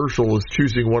controversial as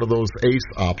choosing one of those ace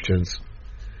options.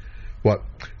 But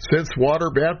since water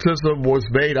baptism was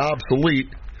made obsolete,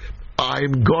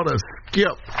 I'm going to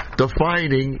skip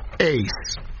defining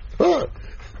ace.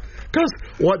 Because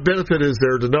what benefit is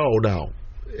there to know now?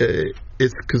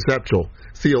 It's conceptual,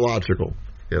 theological,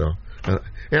 and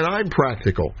I'm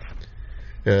practical.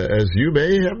 As you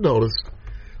may have noticed,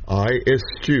 I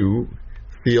eschew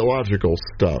theological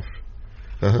stuff.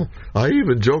 I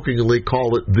even jokingly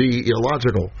call it the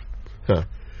illogical.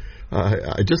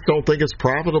 I just don't think it's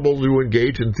profitable to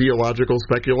engage in theological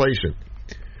speculation.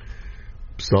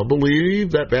 Some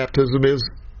believe that baptism is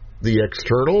the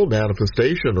external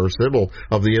manifestation or symbol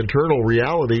of the internal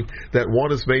reality that one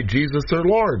has made Jesus their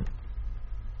Lord.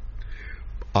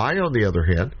 I, on the other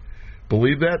hand,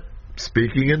 believe that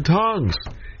speaking in tongues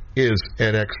is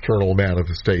an external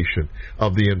manifestation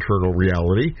of the internal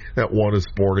reality that one is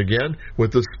born again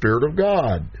with the Spirit of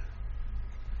God.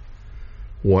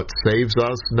 What saves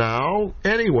us now,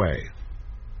 anyway?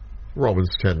 Romans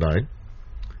 10:9.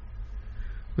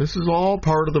 This is all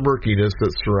part of the murkiness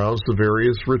that surrounds the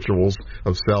various rituals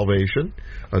of salvation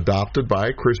adopted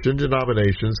by Christian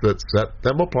denominations that set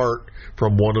them apart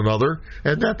from one another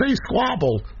and that they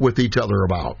squabble with each other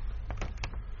about.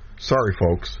 Sorry,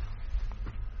 folks.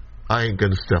 I ain't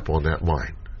going to step on that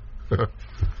line.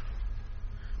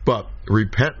 But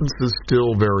repentance is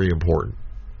still very important.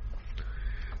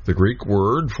 The Greek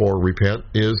word for repent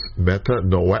is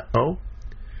metanoeo,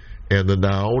 and the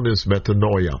noun is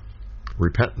metanoia,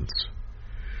 repentance.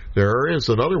 There is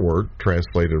another word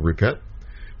translated repent,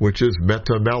 which is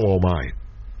metamelomai.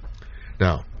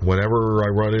 Now, whenever I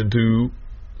run into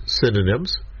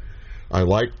synonyms, I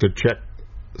like to check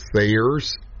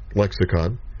Thayer's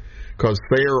lexicon, because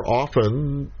Thayer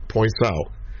often points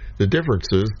out the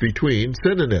differences between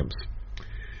synonyms.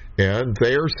 And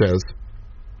Thayer says,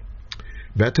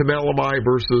 metamelomai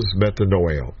versus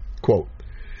metanoeo. Quote,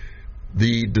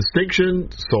 the distinction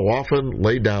so often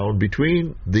laid down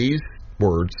between these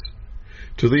words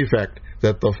to the effect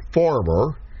that the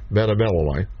former,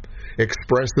 metamelomai,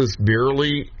 expresses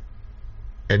merely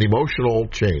an emotional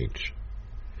change.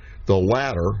 The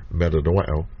latter,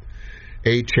 metanoeo,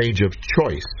 a change of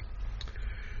choice.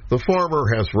 The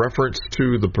former has reference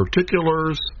to the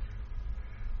particulars,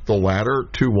 the latter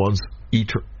to one's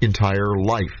entire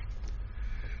life.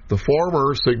 The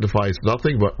former signifies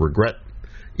nothing but regret,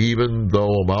 even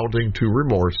though amounting to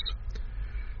remorse.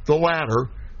 The latter,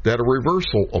 that a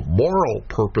reversal of moral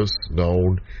purpose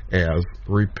known as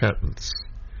repentance.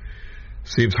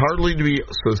 Seems hardly to be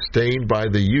sustained by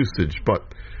the usage, but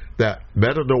that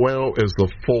metanoeo is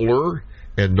the fuller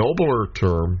and nobler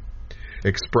term,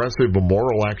 expressive of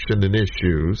moral action and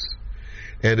issues,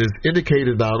 and is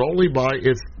indicated not only by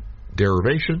its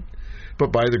derivation,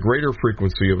 but by the greater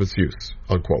frequency of its use,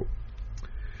 unquote.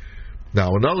 Now,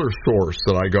 another source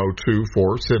that I go to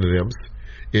for synonyms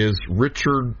is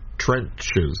Richard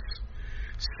Trench's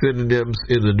Synonyms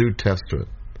in the New Testament.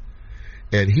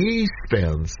 And he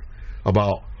spends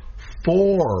about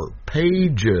 4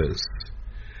 pages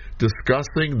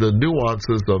discussing the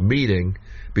nuances of meaning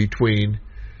between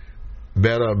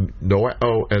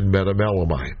metanoeo and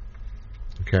metamelomai.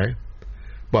 Okay?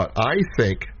 But I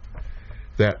think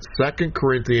that 2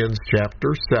 Corinthians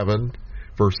chapter 7,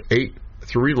 verse 8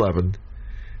 through 11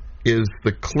 is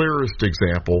the clearest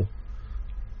example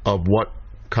of what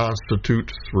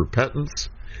constitutes repentance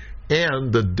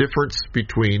and the difference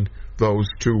between those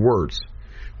two words.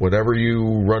 Whenever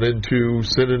you run into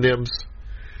synonyms,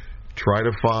 try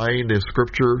to find a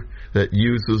scripture that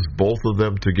uses both of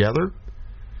them together.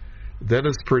 Then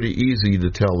it's pretty easy to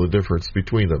tell the difference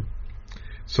between them.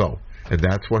 So, and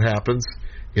that's what happens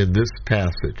in this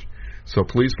passage. So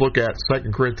please look at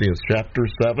 2 Corinthians chapter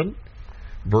 7,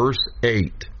 verse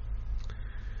 8.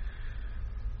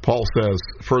 Paul says,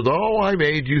 for though I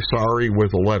made you sorry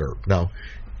with a letter. Now,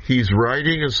 he's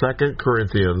writing in 2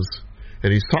 Corinthians,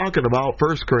 and he's talking about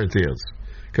 1 Corinthians,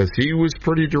 because he was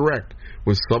pretty direct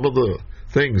with some of the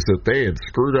things that they had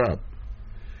screwed up.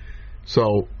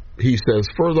 So, he says,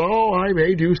 for though I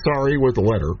made you sorry with a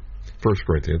letter, 1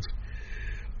 Corinthians,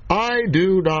 I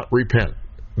do not repent.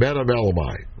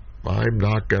 Metamelomai. I'm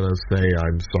not going to say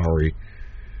I'm sorry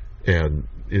and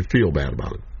feel bad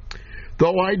about it.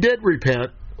 Though I did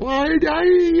repent, Well,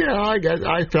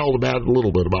 I felt a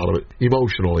little bit about it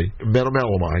emotionally.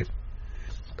 Metamelomai.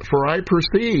 For I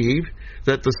perceive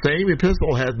that the same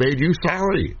epistle hath made you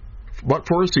sorry, but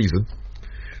for a season.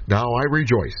 Now I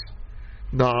rejoice,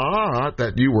 not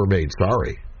that you were made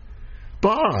sorry,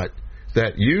 but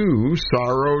that you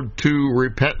sorrowed to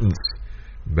repentance,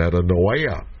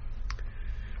 metanoia.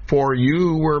 For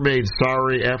you were made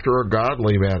sorry after a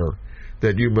godly manner,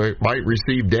 that you might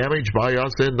receive damage by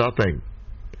us in nothing.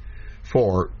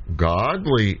 For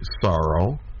godly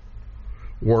sorrow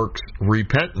works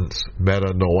repentance,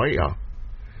 metanoia,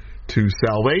 to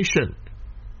salvation,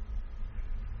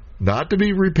 not to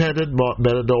be repented,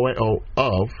 metanoia,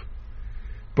 of,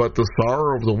 but the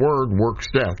sorrow of the word works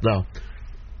death. Now,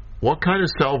 what kind of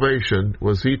salvation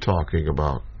was he talking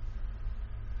about?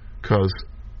 Because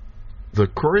the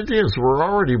Corinthians were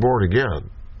already born again,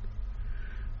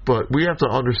 but we have to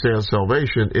understand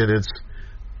salvation in its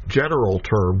general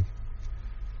term,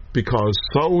 because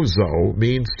sozo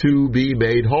means to be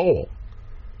made whole.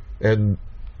 And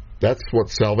that's what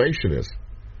salvation is.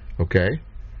 Okay?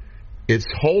 It's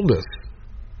wholeness.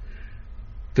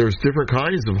 There's different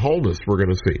kinds of wholeness we're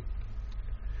going to see.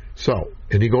 So,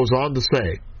 and he goes on to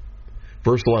say,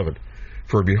 verse 11,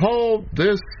 for behold,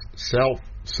 this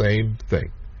same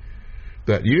thing,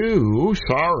 that you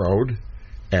sorrowed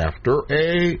after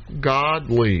a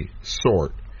godly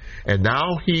sort. And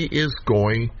now he is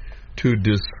going to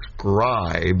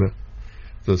describe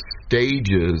the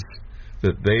stages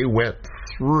that they went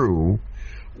through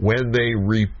when they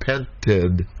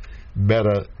repented,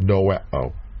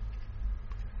 metanoeo.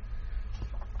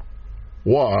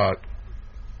 What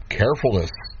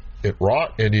carefulness it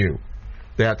wrought in you.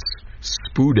 That's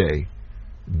spude,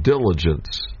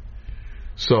 diligence.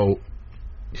 So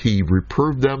he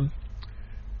reproved them.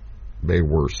 They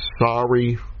were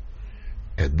sorry.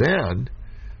 And then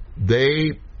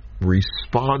they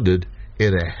responded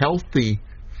in a healthy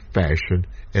fashion.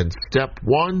 And step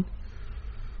one,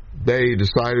 they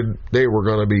decided they were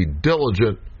going to be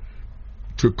diligent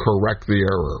to correct the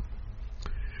error.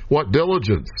 What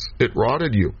diligence it wrought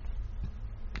in you.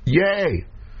 Yea,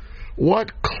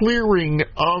 what clearing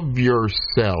of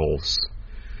yourselves.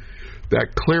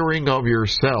 That clearing of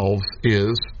yourselves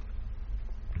is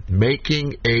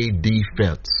making a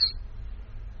defense.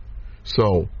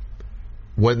 So,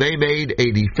 when they made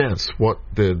a defense, what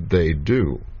did they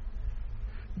do?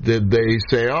 Did they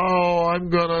say, oh, I'm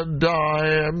going to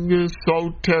die, I'm just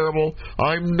so terrible,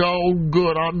 I'm no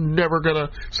good, I'm never going to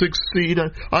succeed,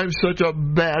 I'm such a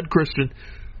bad Christian?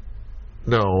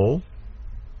 No.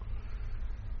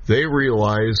 They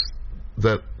realized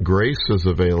that grace is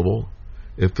available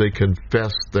if they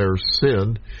confess their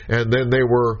sin, and then they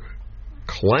were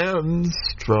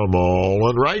cleansed from all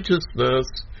unrighteousness.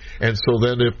 And so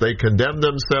then if they condemned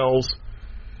themselves,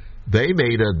 they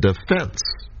made a defense.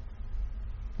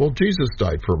 Well, Jesus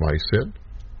died for my sin.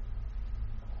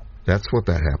 That's what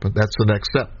that happened. That's the next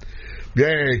step.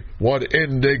 Yea, what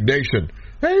indignation.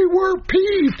 They were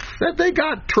peeved that they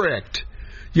got tricked.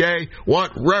 Yea,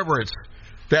 what reverence.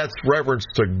 That's reverence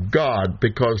to God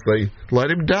because they let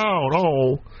him down.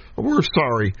 Oh, we're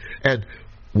sorry. And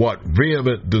what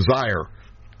vehement desire.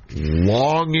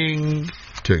 Longing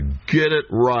to get it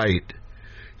right.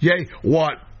 Yea,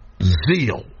 what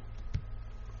zeal.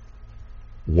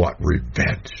 What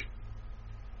revenge.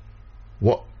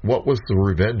 What was the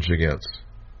revenge against?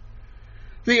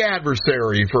 The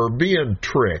adversary for being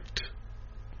tricked.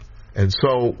 And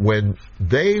so when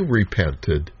they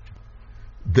repented,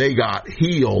 they got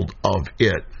healed of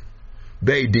it.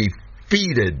 They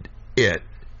defeated it.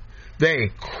 They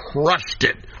crushed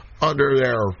it under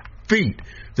their feet.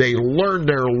 They learned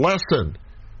their lesson.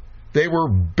 They were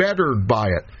bettered by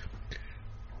it.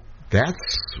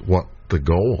 That's what the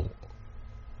goal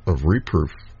of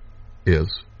reproof is.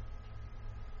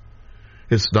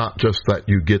 It's not just that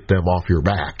you get them off your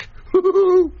back.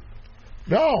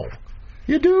 No.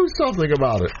 You do something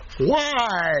about it.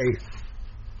 Why?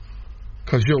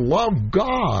 Because you love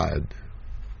God.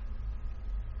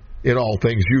 In all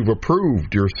things, you've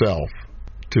approved yourself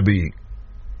to be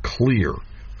clear,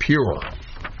 pure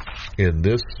in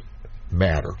this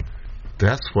matter.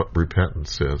 That's what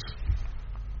repentance is.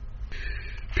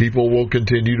 People will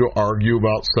continue to argue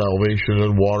about salvation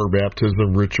and water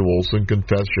baptism rituals and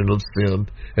confession of sin,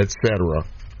 etc.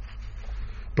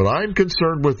 But I'm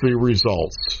concerned with the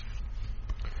results.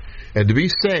 And to be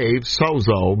saved,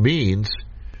 sozo, means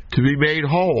to be made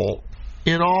whole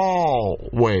in all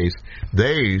ways.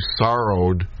 They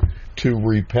sorrowed to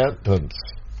repentance,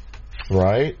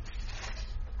 right?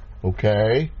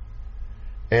 Okay?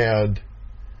 And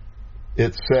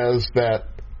it says that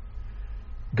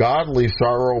Godly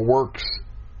sorrow works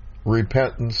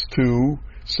repentance to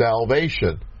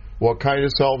salvation. What kind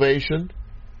of salvation?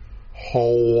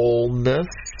 Wholeness.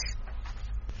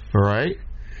 All right?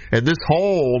 And this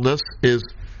wholeness is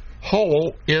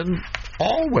whole in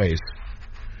all ways.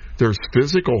 There's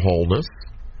physical wholeness,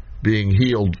 being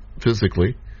healed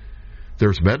physically.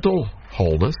 There's mental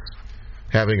wholeness,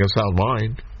 having a sound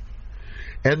mind.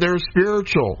 And there's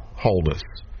spiritual wholeness,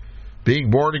 being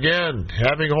born again,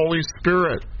 having Holy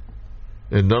Spirit,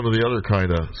 and none of the other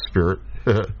kind of spirit.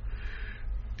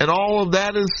 And all of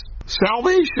that is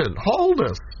salvation,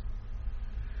 wholeness.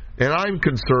 And I'm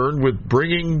concerned with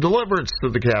bringing deliverance to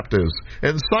the captives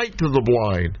and sight to the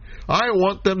blind. I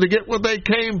want them to get what they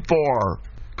came for,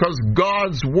 because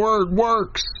God's Word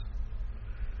works.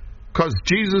 Because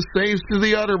Jesus saves to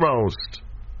the uttermost.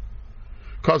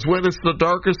 Because when it's the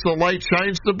darkest, the light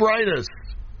shines the brightest.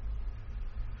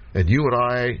 And you and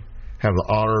I have the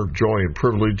honor, joy, and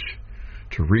privilege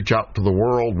to reach out to the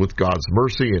world with God's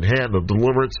mercy and hand of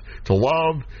deliverance, to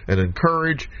love and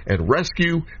encourage and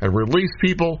rescue and release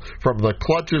people from the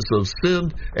clutches of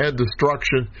sin and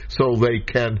destruction so they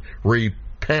can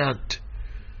repent.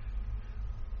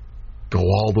 Go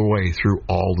all the way through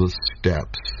all the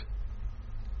steps.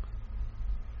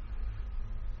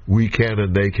 We can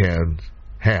and they can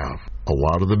have a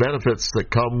lot of the benefits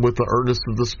that come with the earnest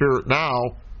of the Spirit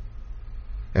now,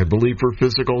 and believe for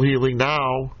physical healing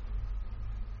now.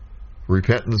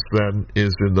 Repentance then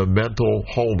is in the mental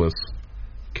wholeness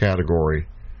category,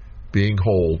 being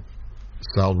whole,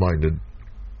 sound-minded.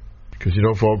 Because you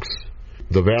know, folks,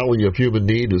 the valley of human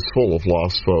need is full of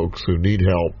lost folks who need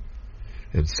help,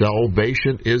 and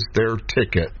salvation is their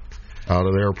ticket out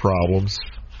of their problems.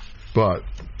 But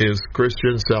is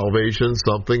Christian salvation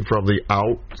something from the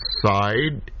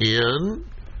outside in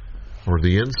or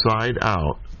the inside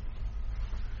out?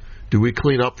 Do we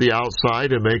clean up the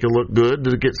outside and make it look good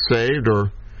to get saved,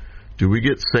 or do we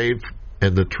get saved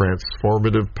and the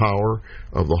transformative power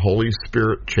of the Holy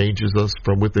Spirit changes us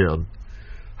from within?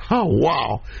 Oh,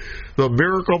 wow. The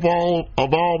miracle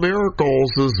of all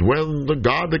miracles is when the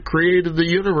God that created the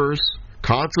universe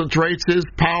concentrates His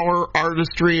power,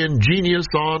 artistry, and genius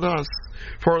on us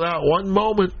for that one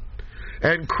moment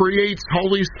and creates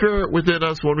Holy Spirit within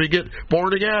us when we get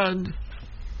born again.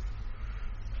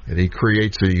 And He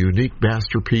creates a unique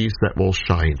masterpiece that will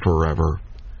shine forever.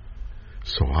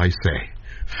 So I say,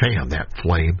 fan that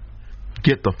flame.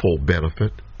 Get the full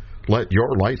benefit. Let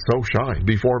your light so shine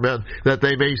before men that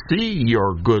they may see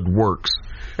your good works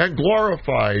and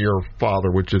glorify your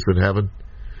Father which is in heaven.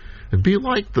 And be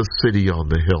like the city on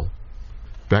the hill,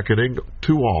 beckoning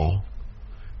to all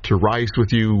to rise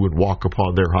with you and walk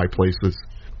upon their high places.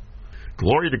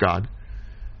 Glory to God.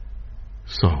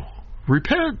 So,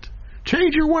 repent.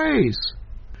 Change your ways.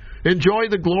 Enjoy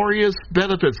the glorious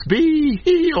benefits. Be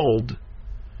healed.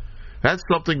 That's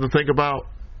something to think about.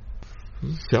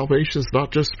 Salvation is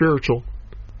not just spiritual.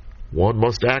 One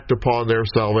must act upon their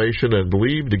salvation and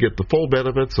believe to get the full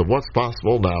benefits of what's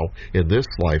possible now in this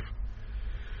life.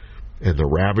 And the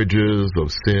ravages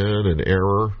of sin and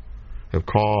error have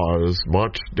caused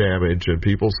much damage in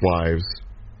people's lives.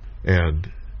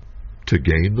 And to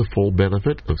gain the full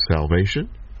benefit of salvation,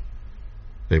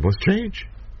 they must change.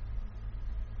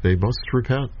 They must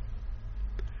repent.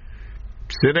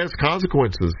 Sin has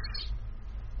consequences.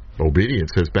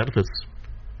 Obedience has benefits.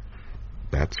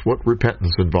 That's what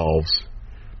repentance involves.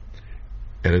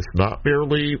 And it's not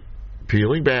merely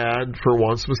feeling bad for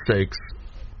one's mistakes.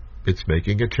 It's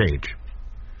making a change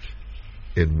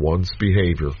in one's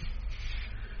behavior.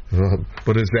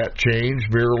 But is that change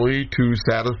merely to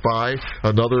satisfy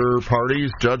another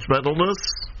party's judgmentalness?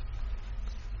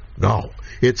 No,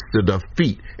 it's to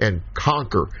defeat and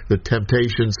conquer the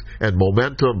temptations and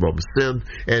momentum of sin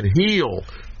and heal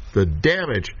the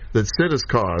damage that sin has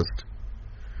caused.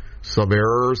 Some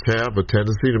errors have a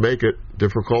tendency to make it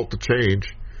difficult to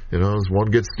change. You know, as one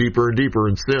gets deeper and deeper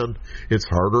in sin, it's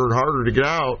harder and harder to get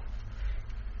out.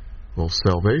 Well,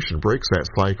 salvation breaks that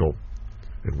cycle,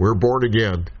 and we're born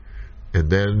again, and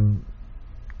then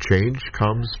change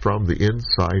comes from the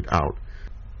inside out.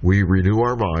 We renew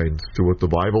our minds to what the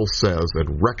Bible says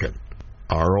and reckon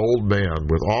our old man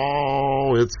with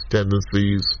all its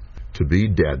tendencies to be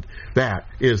dead. That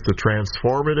is the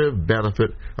transformative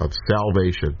benefit of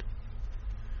salvation.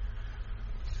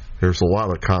 There's a lot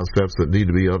of concepts that need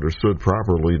to be understood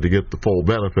properly to get the full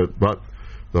benefit, but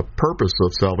the purpose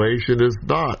of salvation is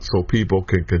not so people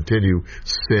can continue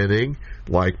sinning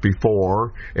like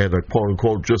before and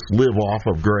quote-unquote just live off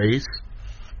of grace.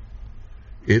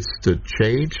 It's to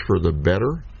change for the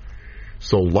better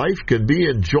so life can be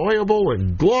enjoyable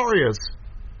and glorious.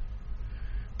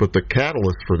 But the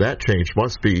catalyst for that change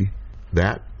must be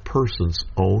that person's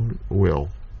own will.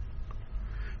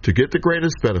 To get the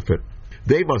greatest benefit,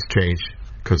 they must change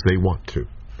because they want to,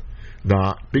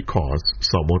 not because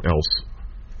someone else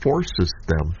forces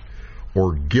them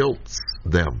or guilts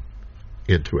them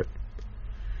into it.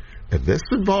 And this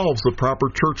involves the proper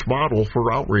church model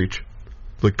for outreach.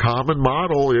 The common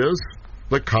model is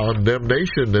the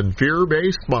condemnation and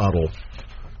fear-based model.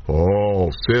 Oh,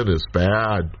 sin is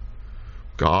bad.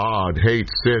 God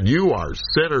hates sin. You are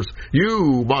sinners.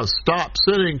 You must stop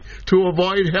sinning to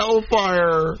avoid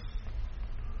hellfire.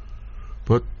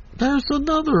 But there's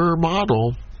another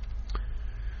model.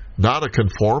 Not a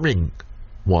conforming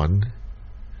one,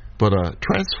 but a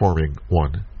transforming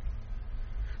one.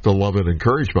 The love and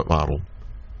encouragement model.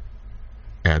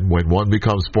 And when one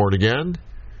becomes born again,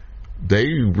 they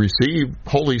receive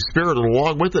Holy Spirit, and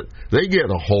along with it, they get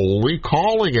a holy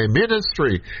calling, a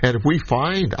ministry. And if we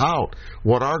find out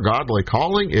what our godly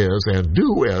calling is and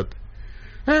do it,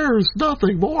 there's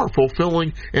nothing more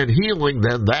fulfilling and healing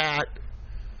than that.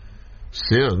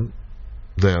 Sin,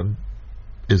 then,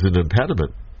 is an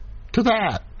impediment to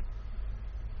that.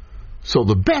 So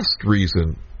the best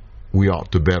reason we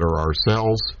ought to better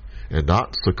ourselves and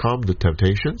not succumb to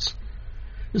temptations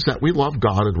is that we love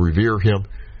God and revere Him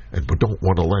and don't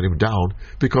want to let Him down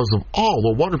because of all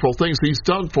the wonderful things He's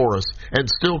done for us and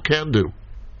still can do.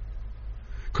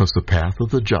 Because the path of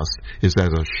the just is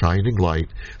as a shining light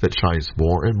that shines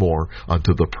more and more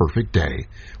unto the perfect day.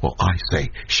 Well, I say,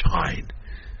 shine.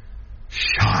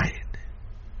 Shine.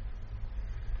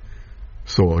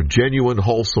 So a genuine,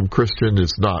 wholesome Christian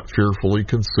is not fearfully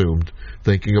consumed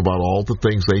thinking about all the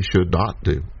things they should not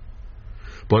do,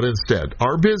 but instead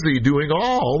are busy doing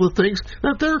all the things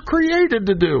that they're created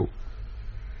to do.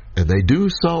 And they do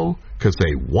so because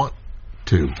they want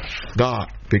to,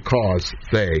 not because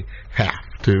they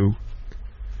have to.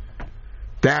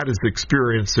 That is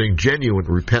experiencing genuine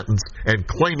repentance and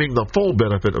claiming the full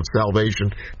benefit of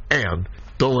salvation and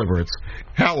deliverance.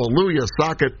 Hallelujah,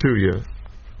 sock it to you.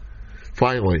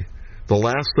 Finally, the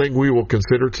last thing we will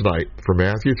consider tonight from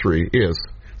Matthew 3 is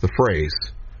the phrase,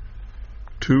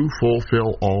 to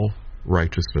fulfill all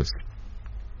righteousness.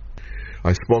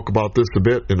 I spoke about this a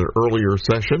bit in an earlier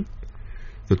session.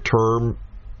 The term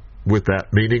with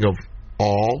that meaning of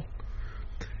all,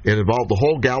 it involved the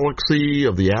whole galaxy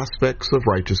of the aspects of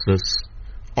righteousness,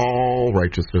 all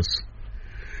righteousness.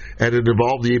 And it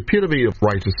involved the epitome of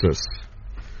righteousness.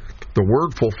 The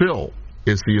word fulfill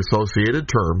is the associated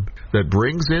term that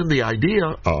brings in the idea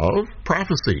of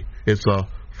prophecy. It's a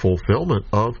fulfillment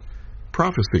of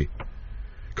prophecy.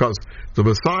 Because the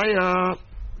Messiah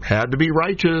had to be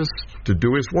righteous to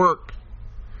do His work.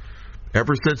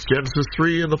 Ever since Genesis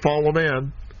 3 and the fall of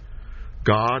man,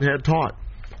 God had taught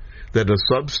that a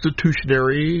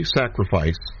substitutionary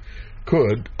sacrifice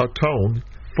could atone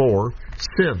for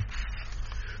sin.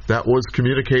 That was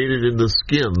communicated in the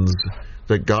skins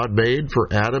that God made for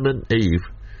Adam and Eve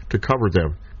to cover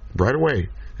them right away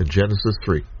in Genesis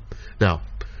 3. Now,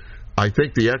 I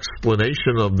think the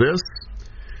explanation of this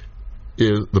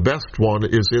is the best one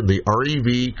is in the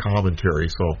REV commentary.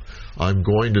 So I'm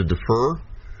going to defer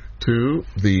to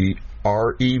the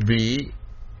REV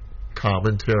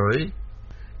commentary.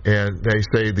 And they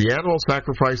say the animal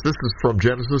sacrifice, this is from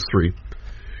Genesis 3,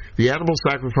 the animal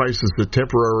sacrifices that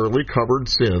temporarily covered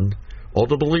sin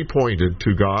ultimately pointed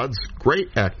to God's great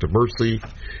act of mercy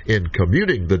in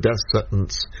commuting the death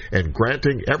sentence and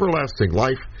granting everlasting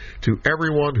life to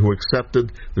everyone who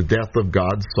accepted the death of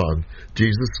God's Son,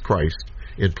 Jesus Christ,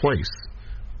 in place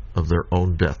of their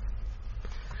own death.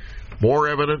 More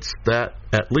evidence that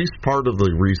at least part of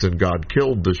the reason God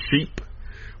killed the sheep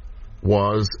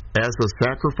was as a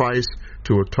sacrifice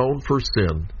to atone for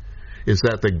sin is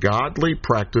that the godly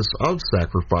practice of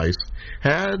sacrifice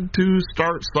had to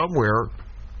start somewhere,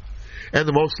 and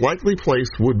the most likely place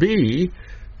would be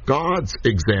God's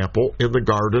example in the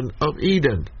Garden of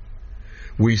Eden.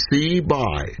 We see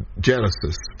by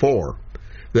Genesis 4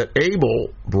 that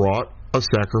Abel brought a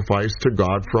sacrifice to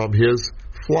God from his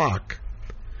flock.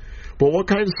 But what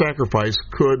kind of sacrifice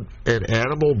could an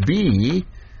animal be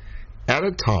at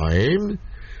a time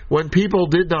when people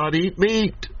did not eat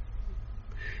meat?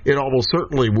 It almost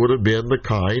certainly would have been the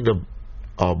kind of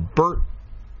a burnt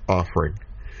offering,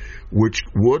 which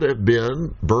would have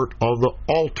been burnt on the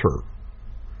altar,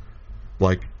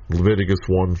 like Leviticus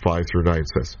 1:5-9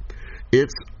 says.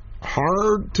 It's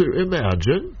hard to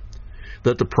imagine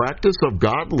that the practice of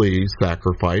godly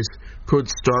sacrifice could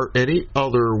start any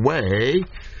other way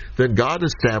than God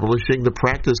establishing the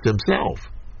practice Himself.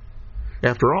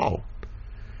 After all,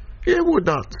 it would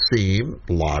not seem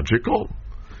logical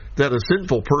that a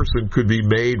sinful person could be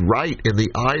made right in the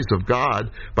eyes of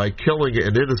God by killing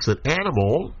an innocent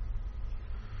animal,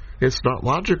 it's not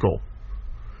logical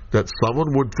that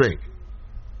someone would think,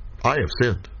 I have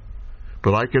sinned,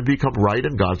 but I can become right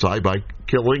in God's eye by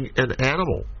killing an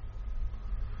animal.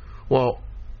 Well,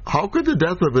 how could the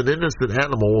death of an innocent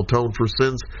animal atone for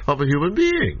sins of a human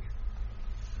being?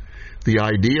 The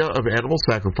idea of animal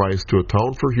sacrifice to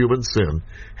atone for human sin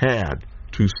had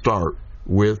to start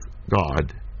with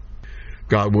God.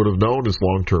 God would have known his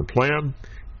long-term plan,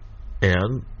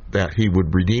 and that he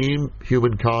would redeem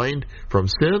humankind from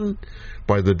sin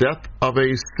by the death of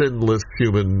a sinless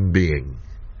human being.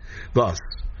 Thus,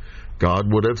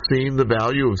 God would have seen the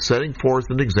value of setting forth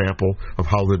an example of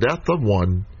how the death of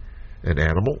one, an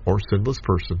animal or sinless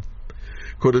person,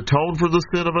 could atone for the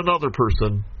sin of another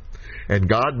person, and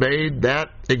God made that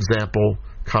example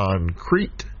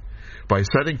concrete by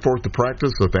setting forth the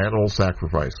practice of animal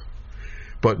sacrifice.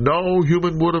 But no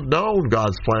human would have known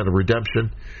God's plan of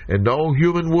redemption, and no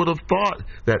human would have thought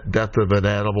that death of an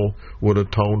animal would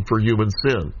atone for human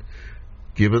sin.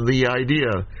 Given the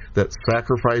idea that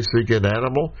sacrificing an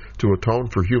animal to atone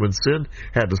for human sin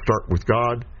had to start with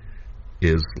God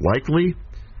is likely,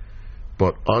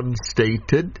 but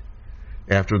unstated.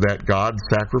 After that, God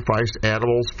sacrificed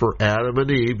animals for Adam and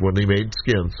Eve when he made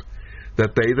skins,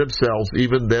 that they themselves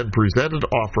even then presented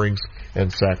offerings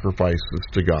and sacrifices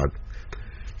to God.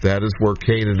 That is where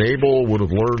Cain and Abel would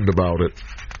have learned about it.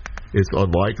 It's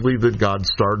unlikely that God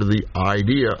started the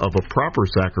idea of a proper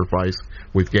sacrifice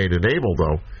with Cain and Abel,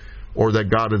 though, or that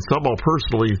God had somehow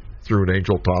personally, through an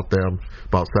angel, taught them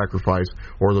about sacrifice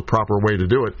or the proper way to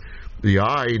do it. The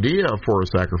idea for a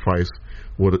sacrifice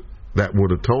that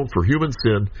would atone for human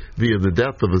sin via the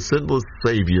death of a sinless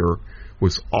Savior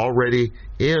was already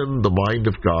in the mind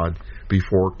of God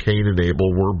before Cain and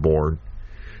Abel were born.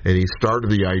 And he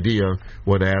started the idea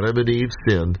when Adam and Eve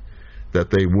sinned that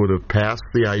they would have passed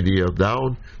the idea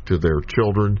down to their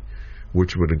children,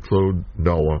 which would include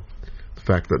Noah. The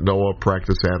fact that Noah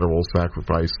practiced animal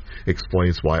sacrifice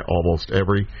explains why almost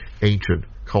every ancient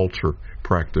culture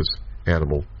practiced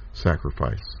animal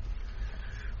sacrifice.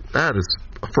 That is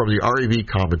from the REV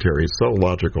commentary. It's so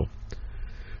logical.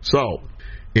 So,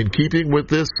 in keeping with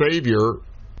this Savior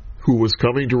who was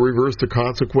coming to reverse the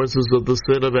consequences of the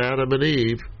sin of Adam and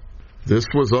Eve, this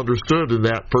was understood in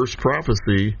that first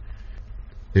prophecy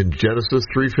in Genesis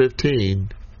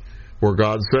 3:15, where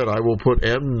God said, I will put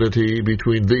enmity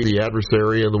between thee, the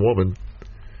adversary, and the woman,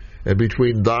 and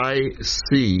between thy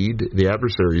seed, the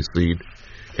adversary's seed,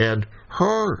 and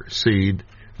her seed,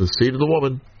 the seed of the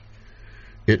woman.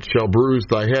 It shall bruise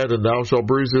thy head, and thou shalt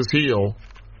bruise his heel.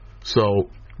 So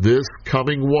this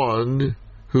coming one,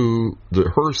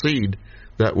 her seed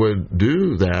that would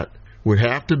do that, would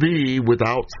have to be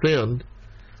without sin,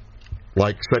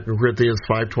 like 2 Corinthians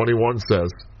 5:21 says,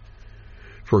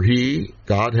 for he,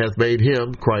 God, hath made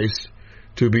him, Christ,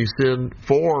 to be sin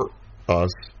for us,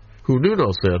 who knew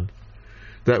no sin,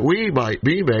 that we might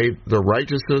be made the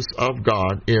righteousness of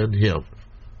God in him.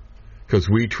 Because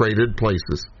we traded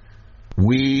places.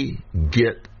 We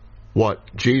get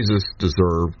what Jesus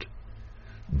deserved.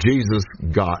 Jesus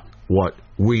got what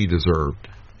we deserved.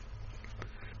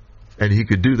 And he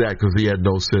could do that because he had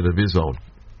no sin of his own.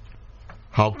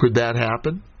 How could that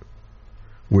happen?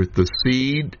 With the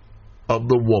seed of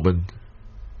the woman,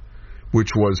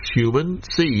 which was human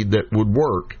seed that would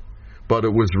work, but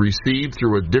it was received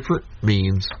through a different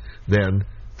means than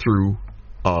through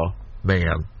a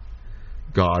man.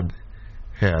 God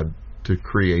had to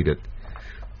create it.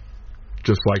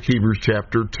 Just like Hebrews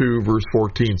chapter 2, verse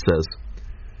 14 says.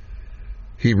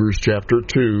 Hebrews chapter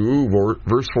 2,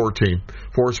 verse 14.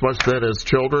 Forasmuch then as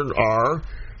children are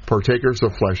partakers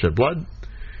of flesh and blood,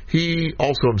 he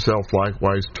also himself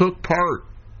likewise took part,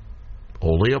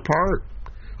 only a part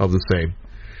of the same,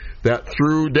 that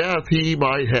through death he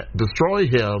might destroy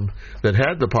him that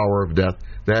had the power of death,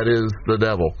 that is, the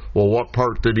devil. Well, what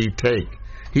part did he take?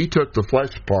 He took the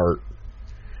flesh part.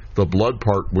 The blood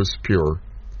part was pure.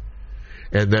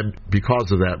 And then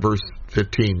because of that, verse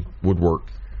 15 would work.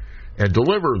 And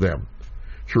deliver them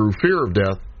through fear of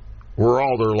death, were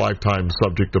all their lifetime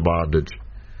subject to bondage.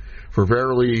 For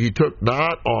verily he took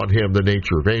not on him the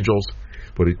nature of angels,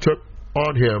 but he took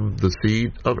on him the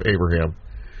seed of Abraham.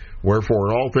 Wherefore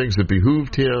in all things it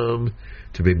behooved him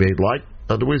to be made like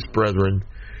unto his brethren,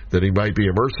 that he might be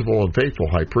a merciful and faithful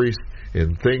high priest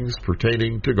in things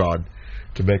pertaining to God,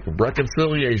 to make a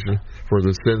reconciliation for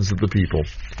the sins of the people.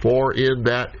 For in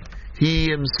that he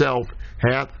himself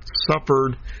hath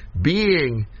suffered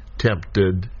being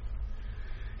tempted,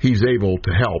 he's able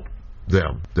to help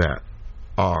them that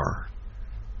are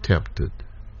tempted.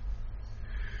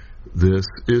 This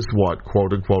is what,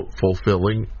 quote unquote,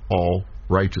 fulfilling all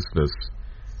righteousness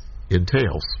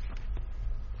entails.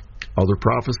 Other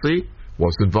prophecy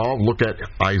was involved. Look at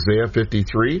Isaiah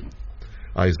 53.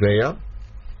 Isaiah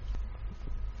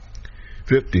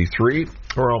 53.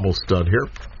 We're almost done here.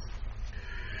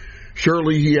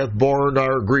 Surely he hath borne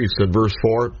our griefs, in verse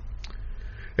 4,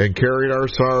 and carried our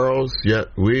sorrows, yet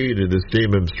we did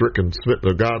esteem him stricken, smitten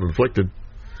of God, and afflicted.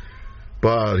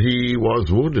 But he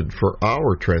was wounded for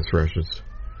our transgressions.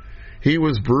 He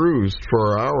was bruised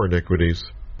for our iniquities.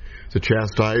 The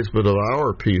chastisement of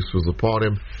our peace was upon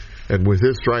him, and with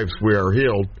his stripes we are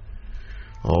healed.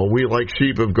 All we like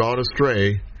sheep have gone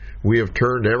astray. We have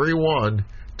turned every one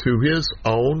to his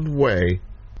own way,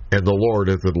 and the Lord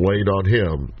hath laid on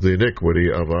him the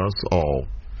iniquity of us all.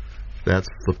 That's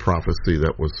the prophecy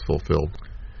that was fulfilled.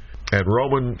 And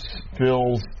Romans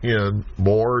fills in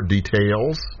more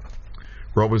details.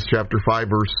 Romans chapter 5,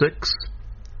 verse 6.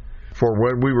 For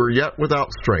when we were yet without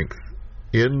strength,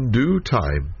 in due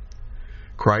time,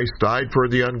 Christ died for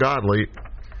the ungodly.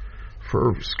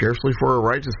 For scarcely for a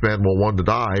righteous man will one to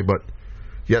die, but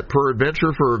yet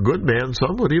peradventure for a good man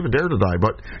some would even dare to die.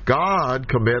 But God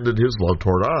commended his love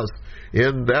toward us,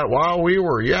 in that while we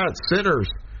were yet sinners,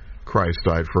 Christ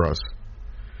died for us.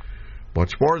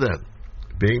 Much more then,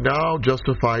 being now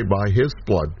justified by his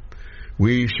blood,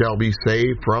 we shall be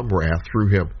saved from wrath through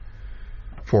him.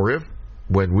 For if,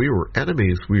 when we were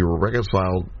enemies, we were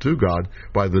reconciled to God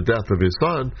by the death of his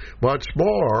Son, much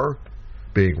more,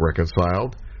 being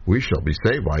reconciled, we shall be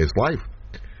saved by his life.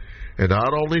 And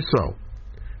not only so,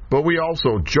 but we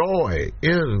also joy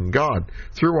in God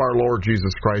through our Lord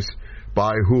Jesus Christ,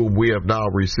 by whom we have now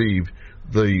received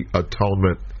the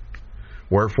atonement.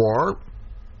 Wherefore,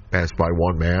 as by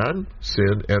one man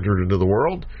sin entered into the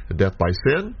world, and death by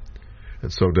sin,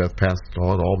 and so death passed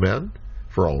on all men,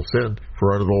 for all sinned.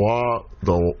 For under the law,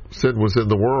 the sin was in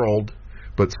the world,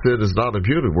 but sin is not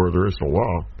imputed where there is no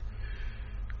law.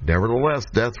 Nevertheless,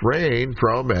 death reigned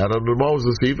from Adam to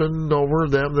Moses, even over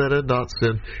them that had not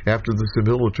sinned, after the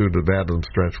similitude of Adam's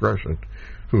transgression,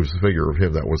 who is the figure of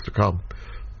him that was to come.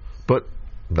 But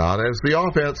not as the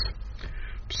offense,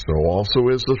 so also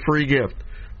is the free gift.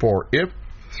 For if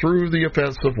through the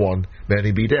offense of one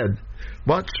many be dead,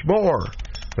 much more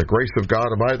the grace of God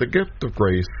and by the gift of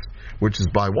grace, which is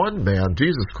by one man,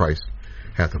 Jesus Christ,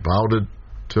 hath abounded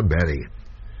to many.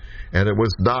 And it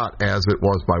was not as it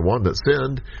was by one that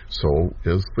sinned, so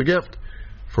is the gift.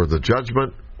 For the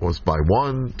judgment was by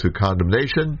one to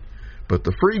condemnation, but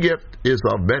the free gift is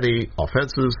of many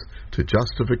offenses to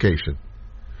justification.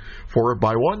 For if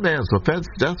by one man's offense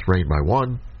death reigned by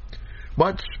one,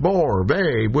 much more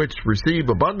they which receive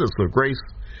abundance of grace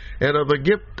and of the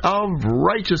gift of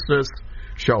righteousness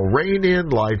shall reign in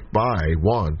life by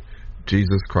one,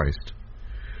 Jesus Christ.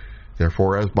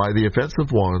 Therefore, as by the offense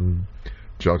of one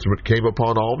judgment came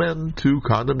upon all men to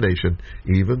condemnation,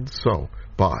 even so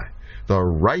by the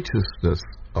righteousness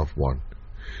of one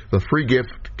the free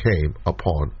gift came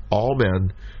upon all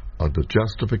men unto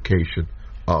justification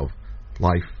of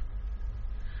life.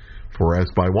 For as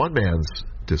by one man's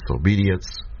disobedience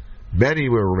many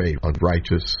were made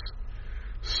unrighteous,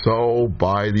 so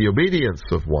by the obedience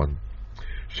of one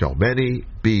shall many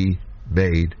be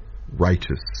made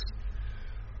righteous.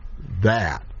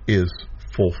 That is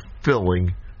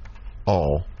fulfilling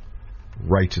all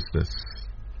righteousness.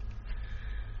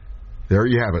 There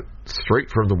you have it, straight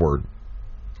from the Word.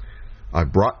 I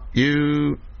brought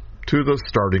you to the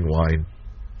starting line.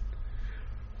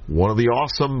 One of the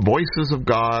awesome voices of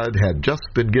God had just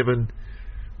been given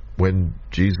when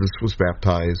Jesus was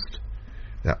baptized.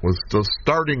 That was the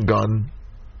starting gun.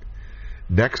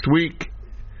 Next week,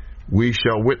 we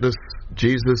shall witness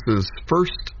Jesus'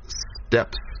 first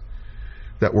steps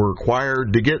that were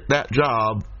required to get that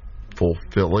job,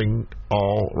 fulfilling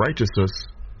all righteousness,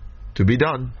 to be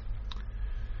done.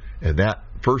 And that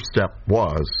first step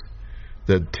was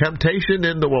the temptation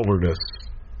in the wilderness.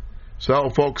 So,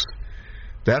 folks,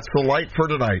 that's the light for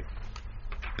tonight.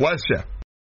 Bless you.